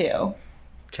 1982.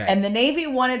 Okay. And the Navy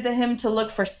wanted him to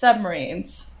look for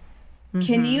submarines.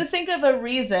 Can you think of a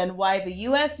reason why the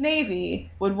U.S.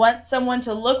 Navy would want someone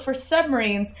to look for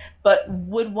submarines, but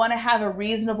would want to have a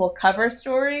reasonable cover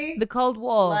story? The Cold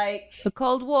War. The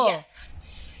Cold War. Yes.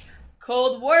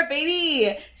 Cold War,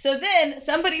 baby. So then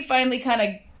somebody finally kind of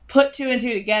put two and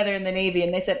two together in the Navy,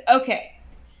 and they said, okay,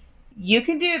 you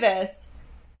can do this,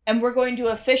 and we're going to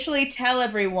officially tell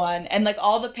everyone, and like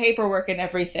all the paperwork and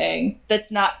everything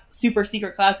that's not super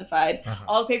secret classified,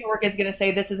 all the paperwork is going to say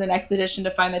this is an expedition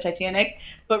to find the Titanic,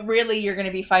 but really you're going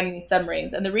to be finding these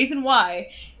submarines. And the reason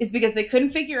why is because they couldn't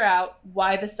figure out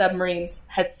why the submarines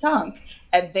had sunk,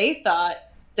 and they thought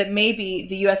that maybe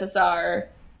the USSR,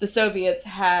 the Soviets,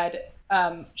 had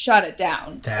shot it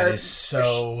down. That is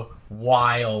so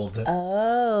wild.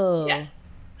 Oh. Yes.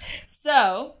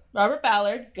 So Robert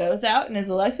Ballard goes out in his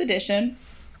little expedition.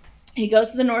 He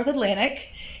goes to the North Atlantic,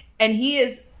 and he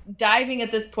is diving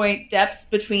at this point depths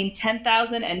between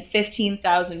 10,000 and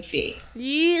 15,000 feet.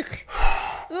 Yeek.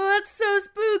 Oh, that's so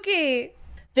spooky.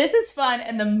 This is fun,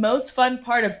 and the most fun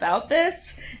part about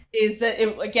this is that,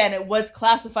 it was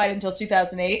classified until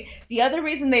 2008. The other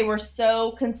reason they were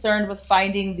so concerned with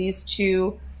finding these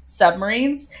two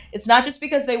submarines, it's not just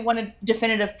because they wanted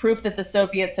definitive proof that the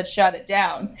Soviets had shot it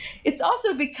down. It's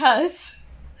also because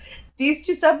these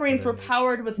two submarines were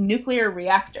powered with nuclear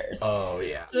reactors. Oh,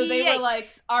 yeah. So they Yikes. were like,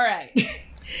 all right.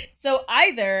 So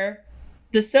either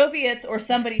the Soviets or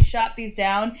somebody shot these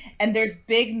down, and there's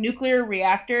big nuclear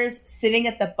reactors sitting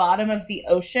at the bottom of the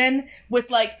ocean with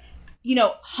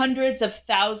hundreds of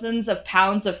thousands of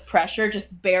pounds of pressure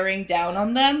just bearing down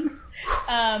on them.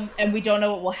 And we don't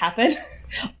know what will happen.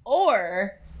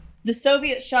 Or the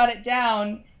Soviets shot it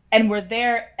down and were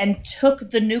there and took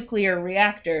the nuclear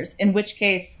reactors, in which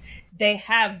case they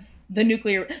have the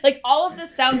nuclear... Like, all of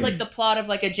this sounds like the plot of,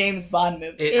 like, a James Bond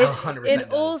movie. It 100% It does.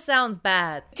 all sounds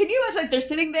bad. Can you imagine, like, they're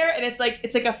sitting there and it's like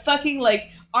a fucking, like,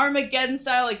 Armageddon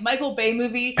style, like, Michael Bay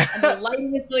movie, and the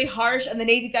lighting is really harsh, and the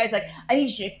Navy guy's like, I need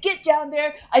you to get down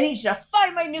there, I need you to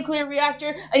find my nuclear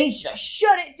reactor, I need you to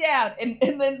shut it down, and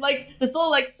then, like, this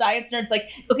little, like, science nerd's like,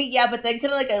 okay, yeah, but then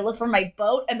kind of, like, I look for my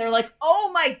boat, and they're like,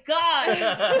 oh my god!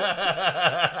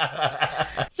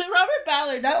 So Robert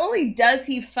Ballard, not only does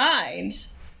he find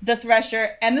the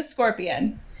Thresher and the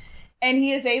Scorpion, and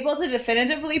he is able to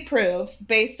definitively prove,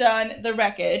 based on the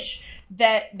wreckage,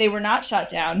 that they were not shot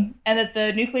down and that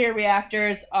the nuclear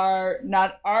reactors are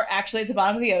actually at the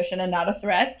bottom of the ocean and not a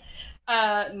threat,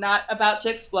 not about to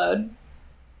explode.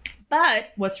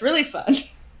 But what's really fun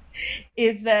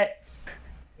is that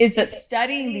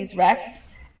studying these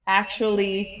wrecks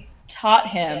actually taught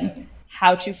him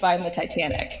how to find the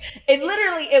Titanic.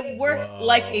 It works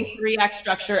like a 3-act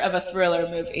structure of a thriller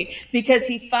movie, because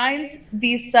he finds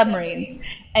these submarines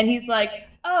and he's like,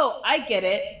 oh, I get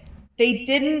it. They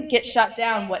didn't get shot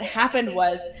down. What happened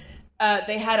was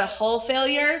they had a hull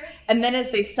failure, and then as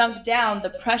they sunk down, the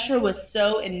pressure was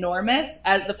so enormous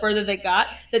as the further they got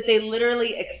that they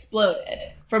literally exploded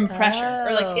from pressure,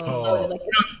 or like imploded, like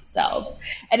on themselves.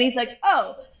 And he's like,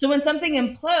 oh, so when something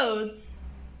implodes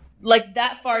like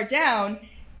that far down,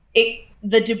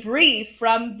 the debris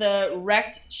from the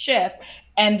wrecked ship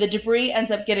and the debris ends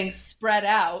up getting spread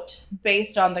out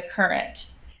based on the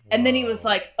current. And then he was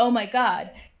like, oh my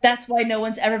God, that's why no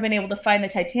one's ever been able to find the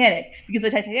Titanic, because the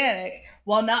Titanic,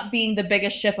 while not being the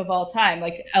biggest ship of all time,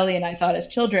 like Ellie and I thought as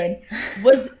children,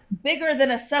 was bigger than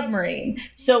a submarine.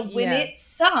 So when it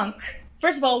sunk,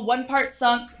 first of all, one part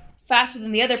sunk faster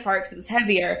than the other part because it was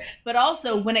heavier, but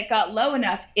also when it got low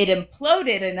enough, it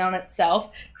imploded in on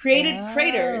itself, created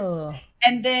craters,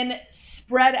 and then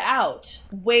spread out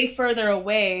way further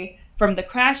away from the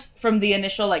crash, from the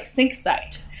initial like sink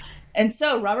site. And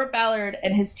so Robert Ballard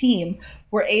and his team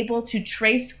were able to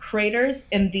trace craters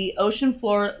in the ocean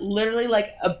floor, literally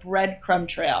like a breadcrumb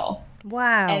trail.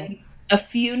 Wow. And a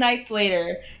few nights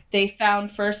later, they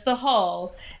found first the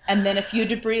hull, and then a few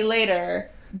debris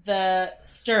later, the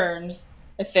stern,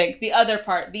 I think, the other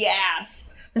part, the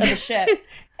ass of the ship.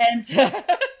 And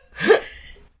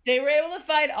they were able to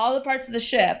find all the parts of the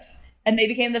ship, and they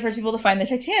became the first people to find the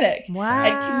Titanic. Wow.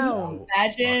 And can you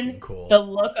imagine the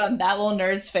look on that little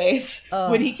nerd's face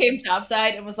when he came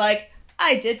topside and was like,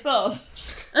 I did both.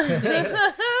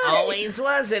 Always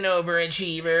was an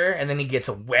overachiever. And then he gets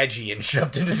a wedgie and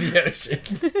shoved into the ocean.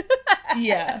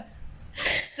 Yeah.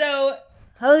 So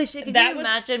holy shit, can you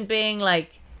imagine being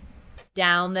like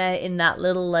down there in that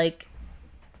little like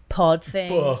pod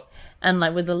thing and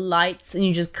like with the lights, and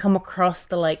you just come across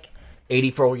the like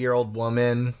 84-year-old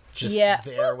woman just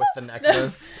there with the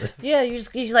necklace. Yeah,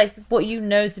 you're like what you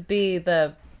know to be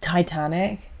the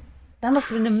Titanic. That must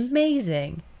have been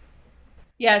amazing.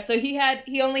 Yeah, so he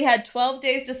only had 12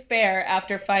 days to spare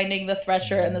after finding the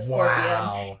Thresher and the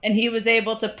Scorpion. And he was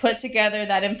able to put together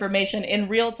that information in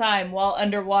real time while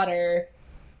underwater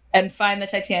and find the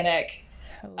Titanic.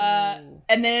 And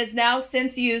then is now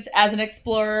since used as an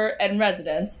explorer and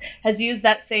residence, has used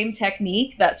that same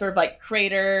technique, that sort of like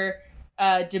crater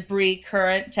debris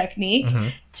current technique,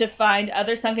 to find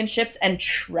other sunken ships and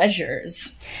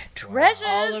treasures. Treasures?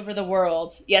 All over the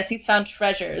world. Yes, he's found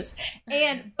treasures.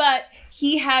 But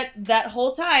he had that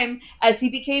whole time, as he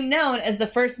became known as the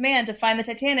first man to find the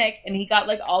Titanic, and he got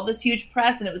like all this huge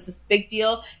press, and it was this big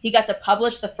deal. He got to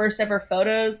publish the first ever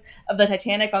photos of the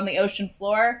Titanic on the ocean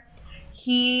floor.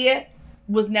 He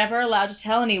was never allowed to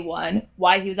tell anyone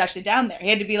why he was actually down there. He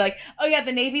had to be like, oh yeah,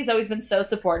 the Navy's always been so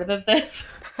supportive of this.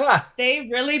 They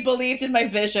really believed in my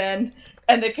vision,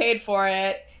 and they paid for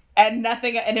it. And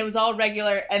nothing, and it was all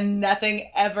regular, and nothing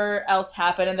ever else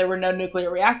happened, and there were no nuclear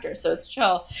reactors, so it's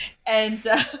chill. And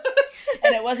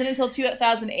and it wasn't until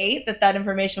 2008 that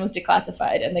information was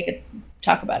declassified, and they could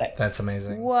talk about it. That's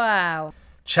amazing. Wow.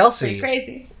 Chelsea.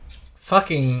 Pretty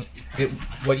crazy.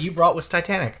 What you brought was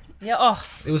Titanic. Yeah.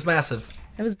 It was massive.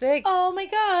 It was big. Oh my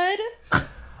god.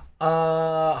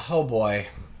 Oh boy.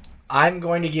 I'm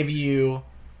going to give you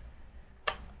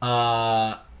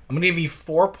 4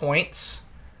 points.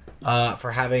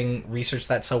 For having researched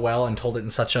that so well and told it in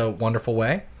such a wonderful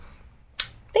way.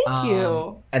 Thank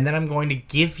you. And then I'm going to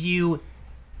give you,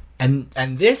 and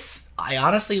this, I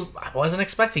wasn't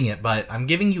expecting it, but I'm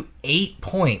giving you 8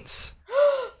 points.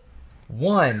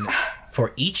 1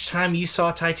 for each time you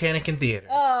saw Titanic in theaters.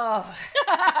 Oh.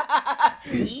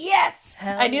 Yes!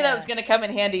 I knew that was going to come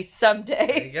in handy someday.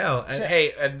 There you go.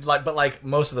 And but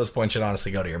most of those points should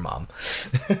honestly go to your mom.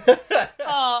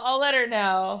 Oh, I'll let her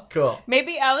know. Cool.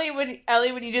 Maybe Ellie,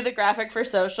 when you do the graphic for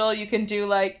social, you can do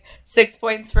like 6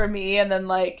 points for me, and then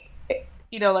like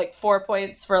 4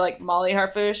 points for like Molly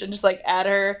Harfouche, and just like add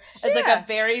her as like a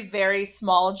very, very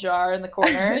small jar in the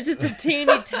corner. Just a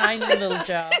teeny tiny little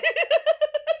jar.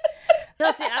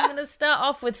 Chelsea, I'm going to start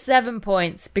off with 7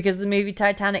 points because the movie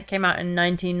Titanic came out in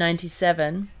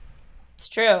 1997. It's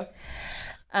true. It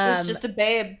was just a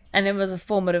babe. And it was a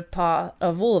formative part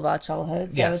of all of our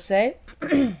childhoods, yes. I would say.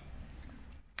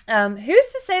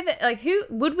 Who's to say that, like, who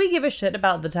would we give a shit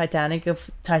about the Titanic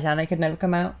if Titanic had never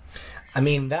come out? I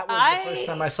mean, that was the first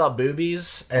time I saw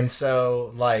boobies, and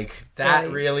so, like, that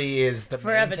really is the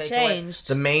forever main takeaway. changed.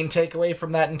 The main takeaway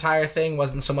from that entire thing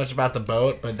wasn't so much about the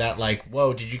boat, but that, like,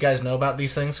 whoa, did you guys know about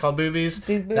these things called boobies?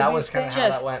 These boobies that was kind of how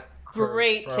Just that went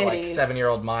great for like, titties.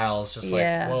 7-year-old Miles. Just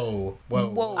Yeah. like,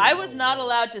 whoa. I was not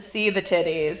allowed to see the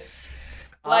titties.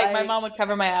 Like, my mom would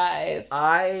cover my eyes.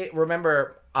 I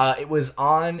remember it was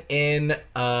on in,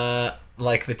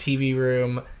 like, the TV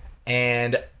room,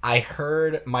 and I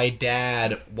heard my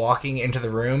dad walking into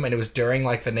the room, and it was during,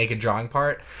 like, the naked drawing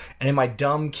part, and in my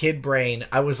dumb kid brain,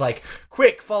 I was like,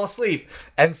 quick, fall asleep.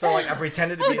 And so, like, I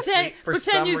pretended to be asleep for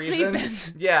some reason.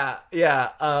 Yeah,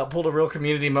 pulled a real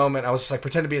Community moment. I was just like,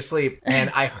 pretend to be asleep, and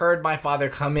I heard my father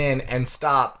come in and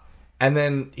stop, and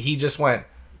then he just went,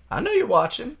 I know you're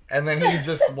watching. And then he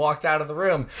just walked out of the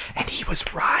room, and he was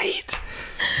right.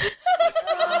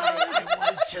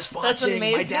 I was just watching. That's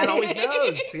amazing. My dad always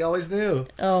knows. He always knew.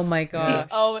 Oh my gosh.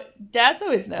 Oh, dads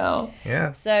always know.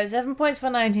 Yeah. So 7 points for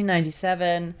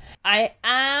 1997. I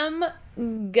am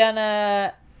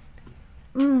gonna.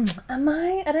 Am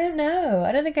I? I don't know.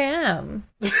 I don't think I am.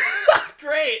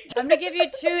 Great. I'm gonna give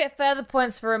you 2 further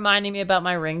points for reminding me about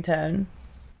my ringtone.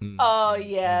 Oh,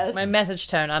 yes. My message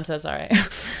tone. I'm so sorry.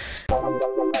 Oh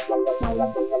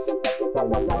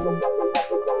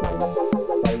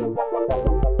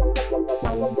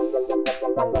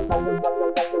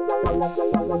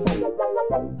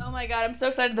my god, I'm so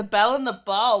excited. The bell and the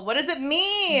ball. What does it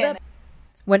mean?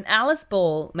 When Alice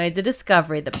Ball made the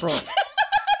discovery that brought.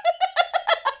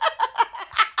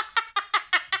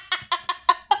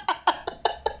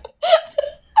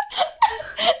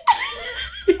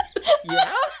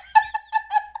 Yeah?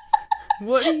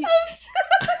 What are you?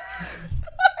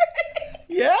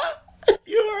 Yeah?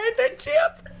 You all right there, Chip? No,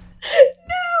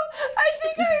 I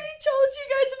think I already told you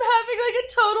guys I'm having like a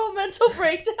total mental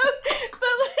breakdown.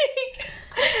 But like,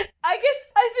 I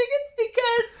think it's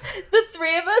because the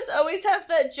 3 of us always have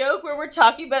that joke where we're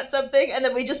talking about something and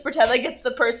then we just pretend like it's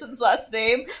the person's last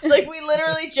name. Like we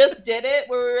literally just did it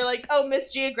where we were like, "Oh,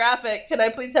 Miss Geographic, can I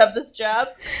please have this job?"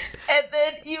 And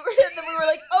then we were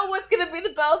like, "Oh, what's gonna be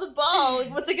the bell of the ball?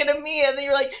 Like, what's it gonna mean?" And then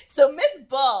you're like, "So Miss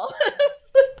Ball."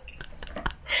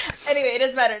 Anyway, it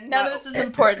doesn't matter. None of this is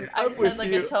important. I just had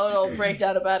like a total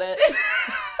breakdown about it.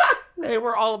 Hey,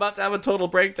 we're all about to have a total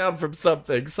breakdown from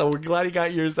something, so we're glad you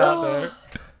got yours out there.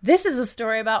 This is a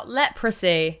story about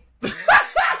leprosy.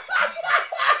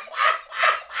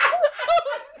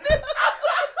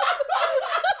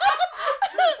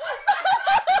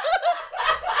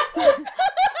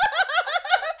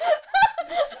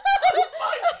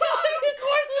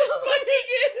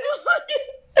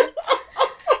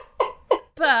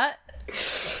 But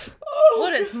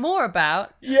what it's more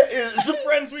about It's the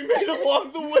friends we made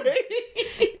along the way.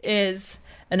 is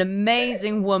an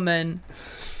amazing woman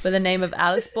by the name of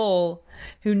Alice Ball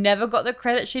who never got the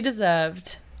credit she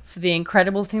deserved for the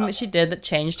incredible thing that she did that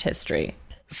changed history.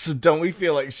 So don't we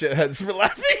feel like shitheads for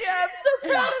laughing? Yeah, I'm so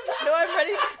proud of her. No, I'm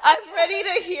ready. I'm ready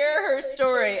to hear her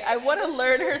story. I want to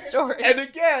learn her story. And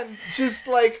again, just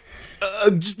like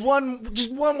just one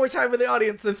more time for the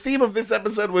audience. The theme of this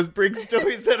episode was bring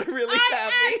stories that are really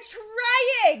happy. I'm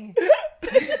trying.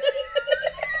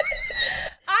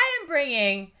 I am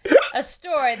bringing a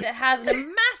story that has a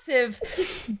massive,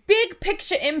 big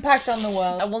picture impact on the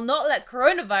world. I will not let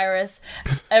coronavirus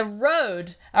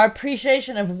erode our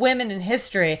appreciation of women in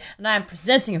history. And I am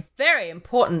presenting a very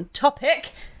important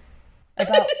topic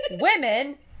about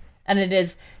women. And it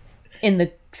is, in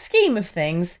the scheme of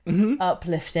things,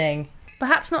 uplifting.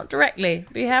 Perhaps not directly,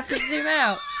 but you have to zoom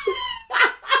out.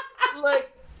 Look,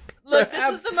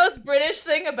 this is the most British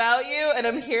thing about you, and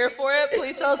I'm here for it.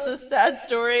 Please tell us this sad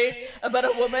story about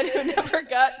a woman who never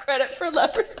got credit for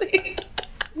leprosy.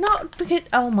 Not because,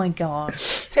 oh my god.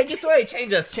 Take us away.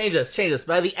 Change us.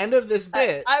 By the end of this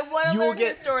bit, I want to learn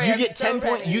the story. You I'm get so 10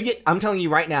 points. ready. I'm telling you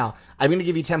right now. I'm going to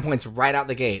give you 10 points right out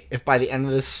the gate. If by the end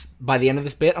of this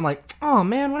bit, I'm like, oh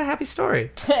man, what a happy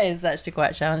story. It is actually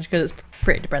quite a challenge because it's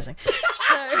pretty depressing.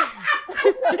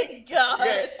 Oh my god.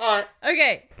 Okay, all right.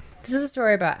 Okay, this is a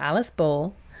story about Alice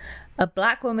Ball, a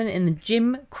black woman in the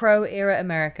Jim Crow era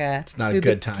America. It's not a who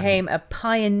good time. became a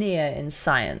pioneer in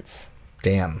science.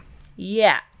 Damn.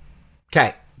 Yeah.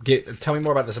 Okay, tell me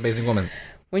more about this amazing woman.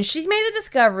 When she made the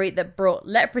discovery that brought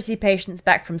leprosy patients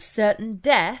back from certain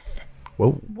death,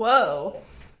 Whoa.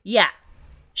 yeah,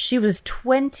 she was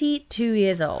 22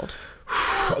 years old.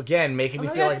 Again, making me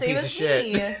feel like a piece of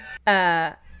shit.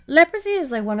 Leprosy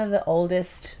is like one of the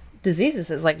oldest diseases.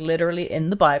 It's like literally in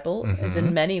the Bible. It's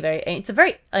in many it's a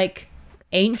very like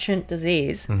ancient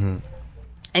disease.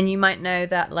 And you might know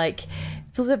that, like,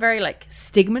 it's also very, like,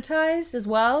 stigmatized as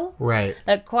well. Right.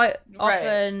 Like, quite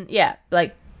often, yeah,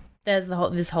 like, there's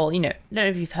this whole, you know, I don't know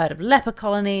if you've heard of leper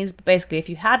colonies, but basically if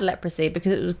you had leprosy,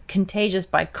 because it was contagious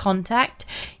by contact,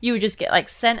 you would just get, like,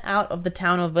 sent out of the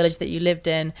town or village that you lived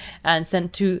in and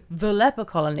sent to the leper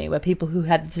colony where people who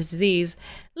had the disease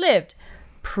lived.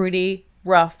 Pretty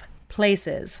rough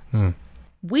places.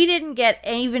 We didn't get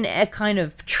even a kind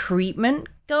of treatment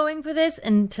going for this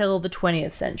until the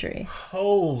 20th century.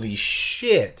 Holy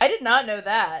shit. I did not know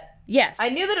that. Yes. I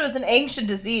knew that it was an ancient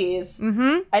disease.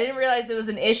 Mm-hmm. I didn't realize it was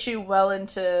an issue well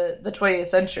into the 20th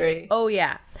century. Oh,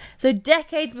 yeah. So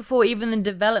decades before even the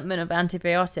development of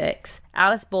antibiotics,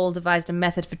 Alice Ball devised a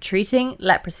method for treating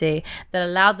leprosy that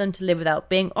allowed them to live without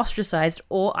being ostracized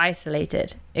or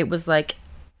isolated. It was like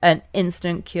an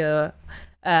instant cure.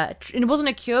 It wasn't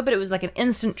a cure, but it was like an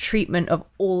instant treatment of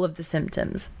all of the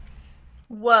symptoms.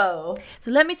 Whoa.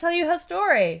 So let me tell you her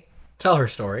story. Tell her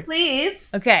story.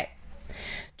 Please. Okay.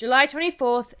 July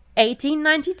 24th,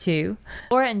 1892,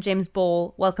 Laura and James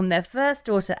Ball welcomed their first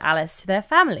daughter, Alice, to their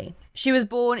family. She was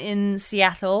born in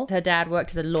Seattle. Her dad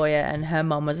worked as a lawyer and her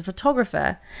mom was a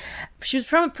photographer. She was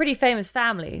from a pretty famous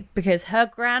family because her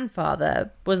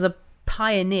grandfather was a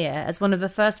pioneer as one of the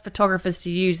first photographers to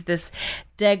use this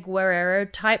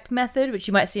daguerreotype method, which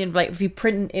you might see in, like, if you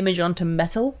print an image onto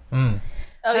metal. Oh,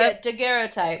 yeah,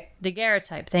 daguerreotype.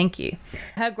 Daguerreotype, thank you.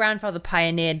 Her grandfather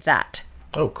pioneered that.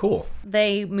 Oh, cool.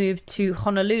 They moved to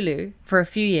Honolulu for a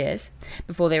few years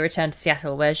before they returned to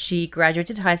Seattle, where she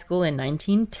graduated high school in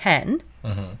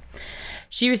 1910.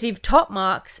 She received top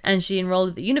marks and she enrolled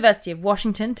at the University of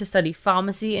Washington to study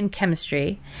pharmacy and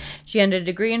chemistry. She earned a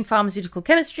degree in pharmaceutical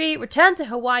chemistry, returned to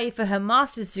Hawaii for her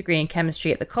master's degree in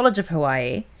chemistry at the College of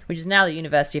Hawaii, which is now the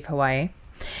University of Hawaii.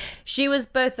 She was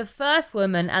both the first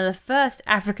woman and the first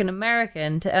African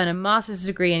American to earn a master's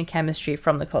degree in chemistry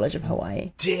from the College of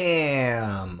Hawaii.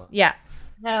 Damn. Yeah.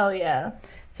 Hell yeah.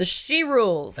 So she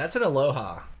rules. That's an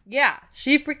aloha. Yeah,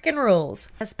 she freaking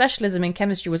rules. Her specialism in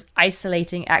chemistry was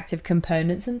isolating active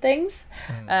components and things.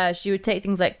 She would take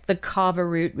things like the kava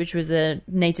root, which was a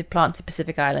native plant to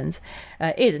Pacific Islands,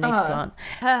 is a native plant.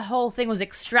 Her whole thing was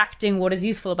extracting what is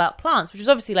useful about plants, which is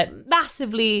obviously, like,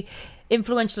 massively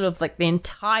influential of, like, the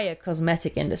entire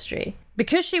cosmetic industry.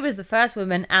 Because she was the first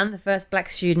woman and the first black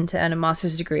student to earn a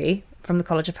master's degree from the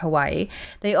College of Hawaii,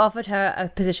 they offered her a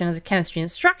position as a chemistry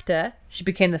instructor. She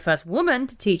became the first woman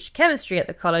to teach chemistry at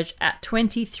the college at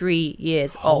 23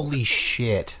 years old. Holy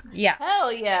shit. Yeah.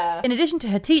 Hell yeah. In addition to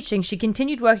her teaching, she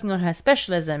continued working on her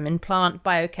specialism in plant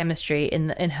biochemistry in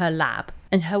her lab.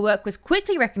 And her work was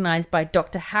quickly recognized by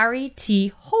Dr. Harry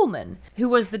T. Holman, who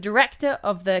was the director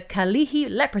of the Kalihi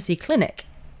Leprosy Clinic.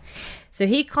 So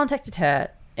he contacted her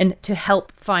to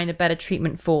help find a better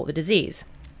treatment for the disease.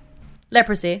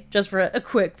 Leprosy, just for a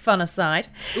quick fun aside.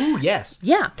 Ooh, yes.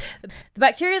 Yeah. The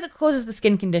bacteria that causes the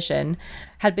skin condition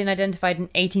had been identified in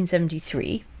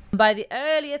 1873. By the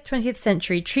early 20th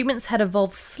century, treatments had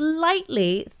evolved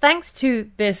slightly thanks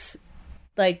to this,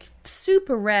 like,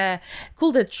 super rare,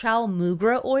 called a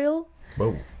chalmugra oil.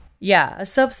 Whoa. Yeah, a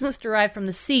substance derived from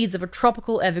the seeds of a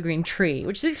tropical evergreen tree,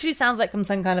 which actually sounds like from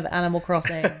some kind of Animal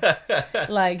Crossing.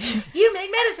 Like, You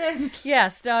make medicine. yeah,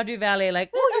 Stardew Valley,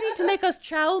 like, oh, you need to make us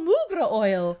chalmugra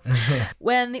oil.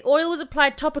 When the oil was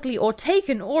applied topically or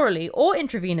taken orally or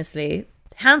intravenously,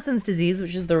 Hansen's disease,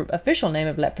 which is the official name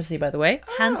of leprosy, by the way,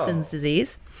 Hansen's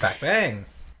disease. Back bang.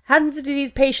 Hansen's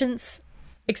disease patients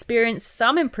experienced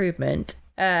some improvement,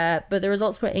 but the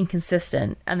results were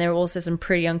inconsistent, and there were also some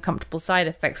pretty uncomfortable side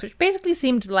effects, which basically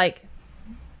seemed like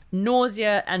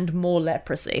nausea and more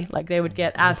leprosy. Like, they would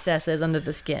get abscesses under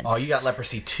the skin. Oh, you got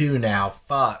leprosy too now.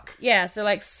 Fuck. Yeah, so,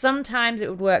 like, sometimes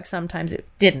it would work, sometimes it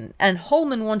didn't. And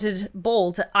Holman wanted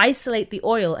Ball to isolate the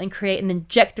oil and create an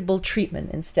injectable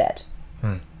treatment instead.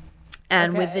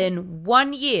 And Okay. within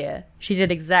 1 year, she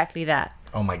did exactly that.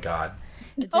 Oh my god.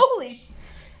 Holy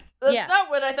That's Yeah. not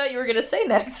what I thought you were going to say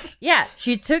next. Yeah,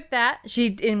 she took that.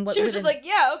 She was just like,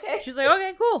 yeah, okay. she was like,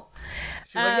 okay, cool.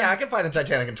 She's like, yeah, I can find the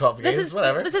Titanic in 12 days.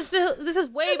 Whatever. This is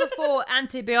way before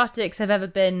antibiotics have ever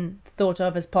been thought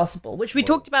of as possible, which we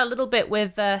talked about a little bit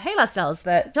with HeLa cells.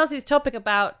 That Chelsea's topic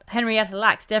about Henrietta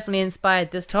Lacks definitely inspired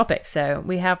this topic, so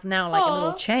we have now like a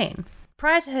little chain.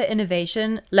 Prior to her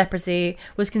innovation, leprosy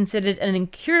was considered an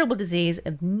incurable disease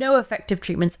with no effective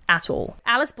treatments at all.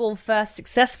 Alice Ball first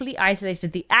successfully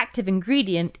isolated the active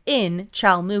ingredient in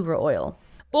chalmugra oil.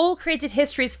 Ball created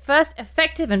history's first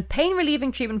effective and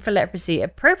pain-relieving treatment for leprosy,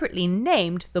 appropriately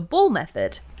named the Ball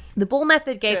method. The Ball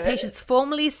method gave Good. patients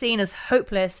formerly seen as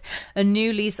hopeless a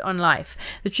new lease on life.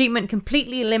 The treatment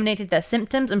completely eliminated their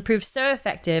symptoms and proved so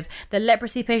effective that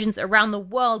leprosy patients around the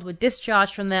world were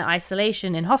discharged from their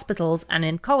isolation in hospitals and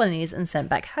in colonies and sent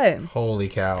back home. Holy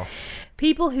cow.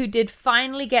 People who did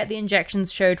finally get the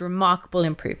injections showed remarkable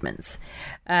improvements.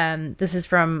 This is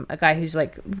from a guy who's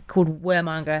called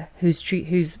Wermanger,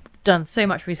 who's done so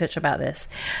much research about this.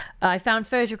 I found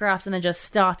photographs and they're just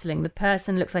startling. The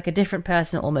person looks like a different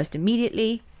person almost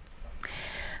immediately.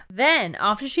 Then,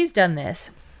 after she's done this,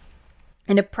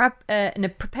 in a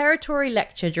preparatory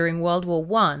lecture during World War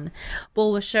I,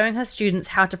 Ball was showing her students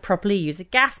how to properly use a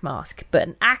gas mask, but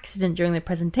an accident during the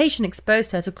presentation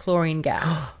exposed her to chlorine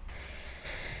gas.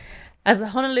 As the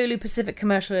Honolulu Pacific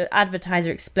Commercial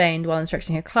Advertiser explained while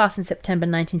instructing her class in September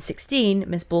 1916,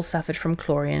 Miss Ball suffered from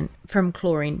chlorine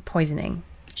poisoning.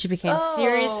 She became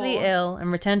seriously ill and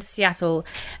returned to Seattle,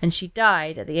 and she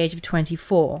died at the age of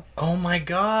 24. Oh my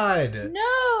god.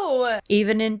 No!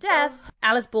 Even in death,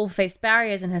 Alice Ball faced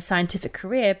barriers in her scientific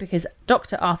career because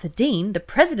Dr. Arthur Dean, the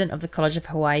president of the College of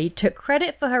Hawaii, took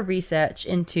credit for her research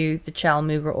into the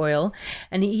Chalmugra oil,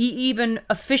 and he even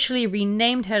officially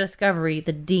renamed her discovery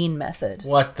the Dean method.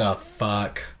 What the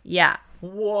fuck? Yeah.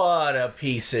 What a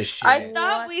piece of shit. I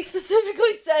thought we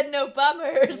specifically said no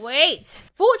bummers. Wait!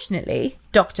 Fortunately,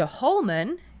 Dr.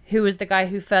 Holman, who was the guy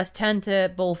who first turned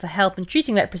to Ball for help in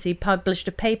treating leprosy, published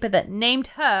a paper that named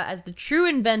her as the true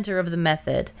inventor of the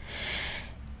method.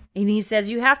 And he says,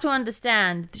 you have to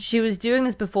understand that she was doing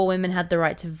this before women had the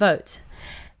right to vote.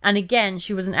 And again,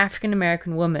 she was an African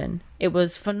American woman. It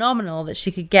was phenomenal that she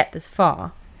could get this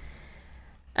far.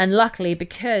 And luckily,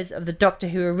 because of the doctor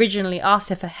who originally asked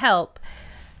her for help,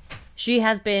 she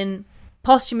has been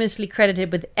posthumously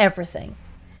credited with everything.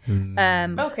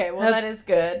 Okay, well, that is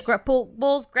good.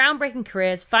 Ball's groundbreaking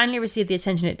career has finally received the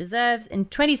attention it deserves. In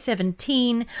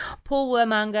 2017, Paul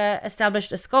Wermanger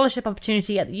established a scholarship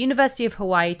opportunity at the University of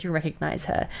Hawaii to recognize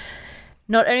her.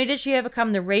 Not only did she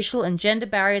overcome the racial and gender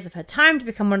barriers of her time to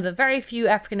become one of the very few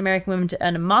African-American women to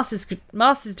earn a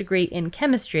master's degree in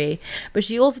chemistry, but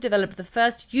she also developed the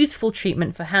first useful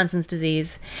treatment for Hansen's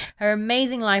disease. Her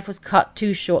amazing life was cut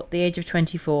too short at the age of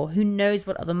 24. Who knows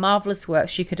what other marvelous work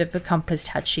she could have accomplished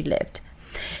had she lived.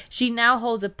 She now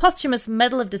holds a posthumous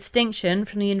Medal of Distinction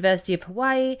from the University of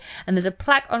Hawaii, and there's a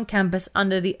plaque on campus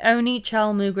under the Oni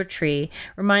Chalmugra tree,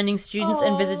 reminding students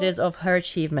and visitors of her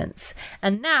achievements.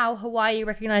 And now Hawaii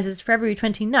recognizes February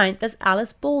 29th as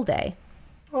Alice Ball Day.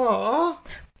 Aww.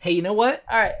 Hey, you know what?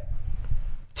 All right.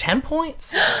 10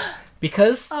 points.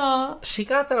 Because she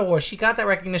got that award. She got that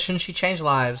recognition. She changed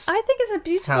lives. I think it's a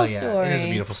beautiful Hell yeah. story. It is a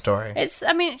beautiful story.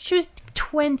 She was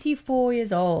 24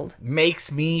 years old.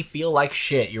 Makes me feel like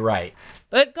shit. You're right.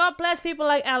 But God bless people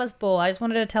like Alice Ball. I just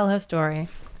wanted to tell her story.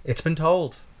 It's been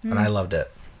told. And I loved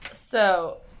it.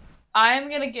 So, I'm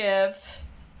going to give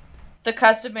the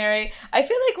customary... I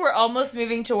feel like we're almost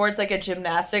moving towards like a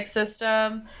gymnastic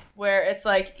system where it's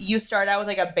like you start out with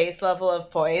like a base level of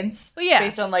points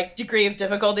based on like degree of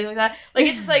difficulty like that. Like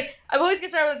it's just like I've always get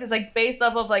started with this like base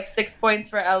level of like 6 points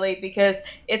for Ellie because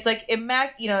it's like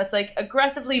it's like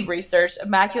aggressively researched,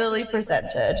 immaculately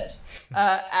presented,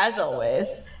 as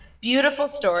always. Beautiful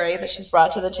story that she's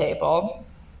brought to the table.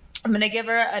 I'm gonna give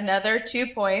her another 2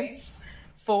 points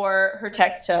for her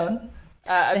text tone.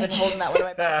 I've been holding that one in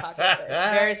my back pocket. But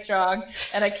it's very strong,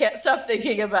 and I can't stop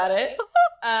thinking about it.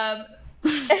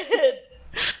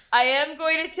 I am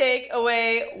going to take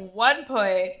away 1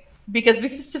 point because we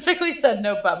specifically said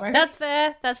no bummers. That's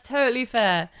fair. That's totally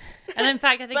fair. And in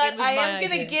fact, I think it was I am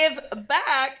going to give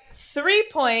back 3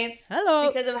 points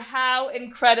because of how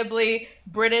incredibly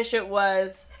British it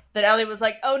was that Ellie was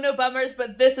like, oh, no bummers,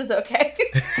 but this is okay.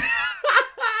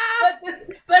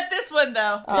 But this one,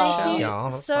 though. Thank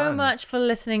you so much for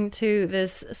listening to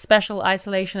this special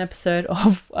isolation episode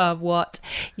of What.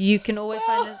 You can always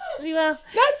find us... Well,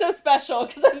 not so special,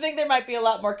 because I think there might be a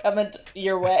lot more coming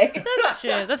your way. That's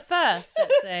true. The first,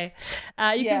 let's say.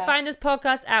 You can find this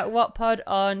podcast at WhatPod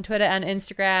on Twitter and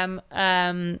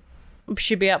Instagram.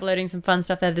 Should be uploading some fun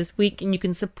stuff there this week. And you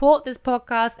can support this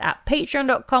podcast at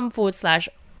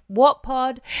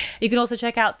patreon.com/WhatPod. You can also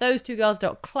check out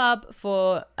those2girls.club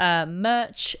for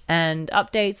merch and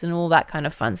updates and all that kind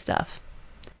of fun stuff.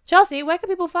 Chelsea, where can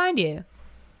people find you?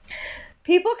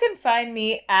 People can find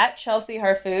me at Chelsea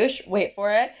Harfouche. Wait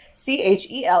for it.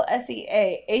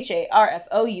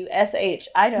 CHELSEAHARFOUSH.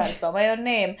 I know how to spell my own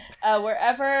name.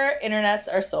 Wherever internets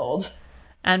are sold.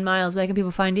 And Miles, where can people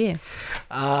find you?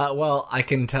 Well, I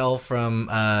can tell from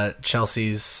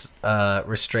Chelsea's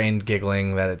restrained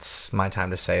giggling that it's my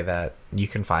time to say that you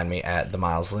can find me at the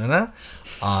Miles Luna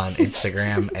on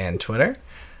Instagram and Twitter.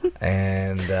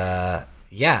 And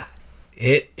yeah,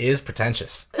 it is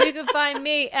pretentious. You can find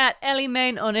me at Ellie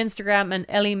Main on Instagram and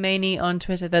Ellie Mainey on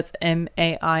Twitter. That's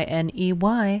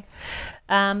MAINEY.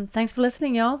 Thanks for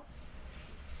listening, y'all.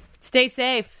 Stay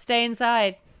safe. Stay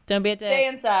inside. Don't be a dick. Stay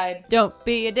inside. Don't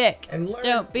be a dick. And learn,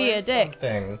 Don't be a dick.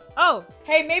 Something. Oh,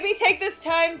 Hey, maybe take this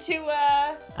time to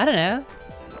I don't know.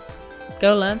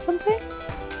 Go learn something?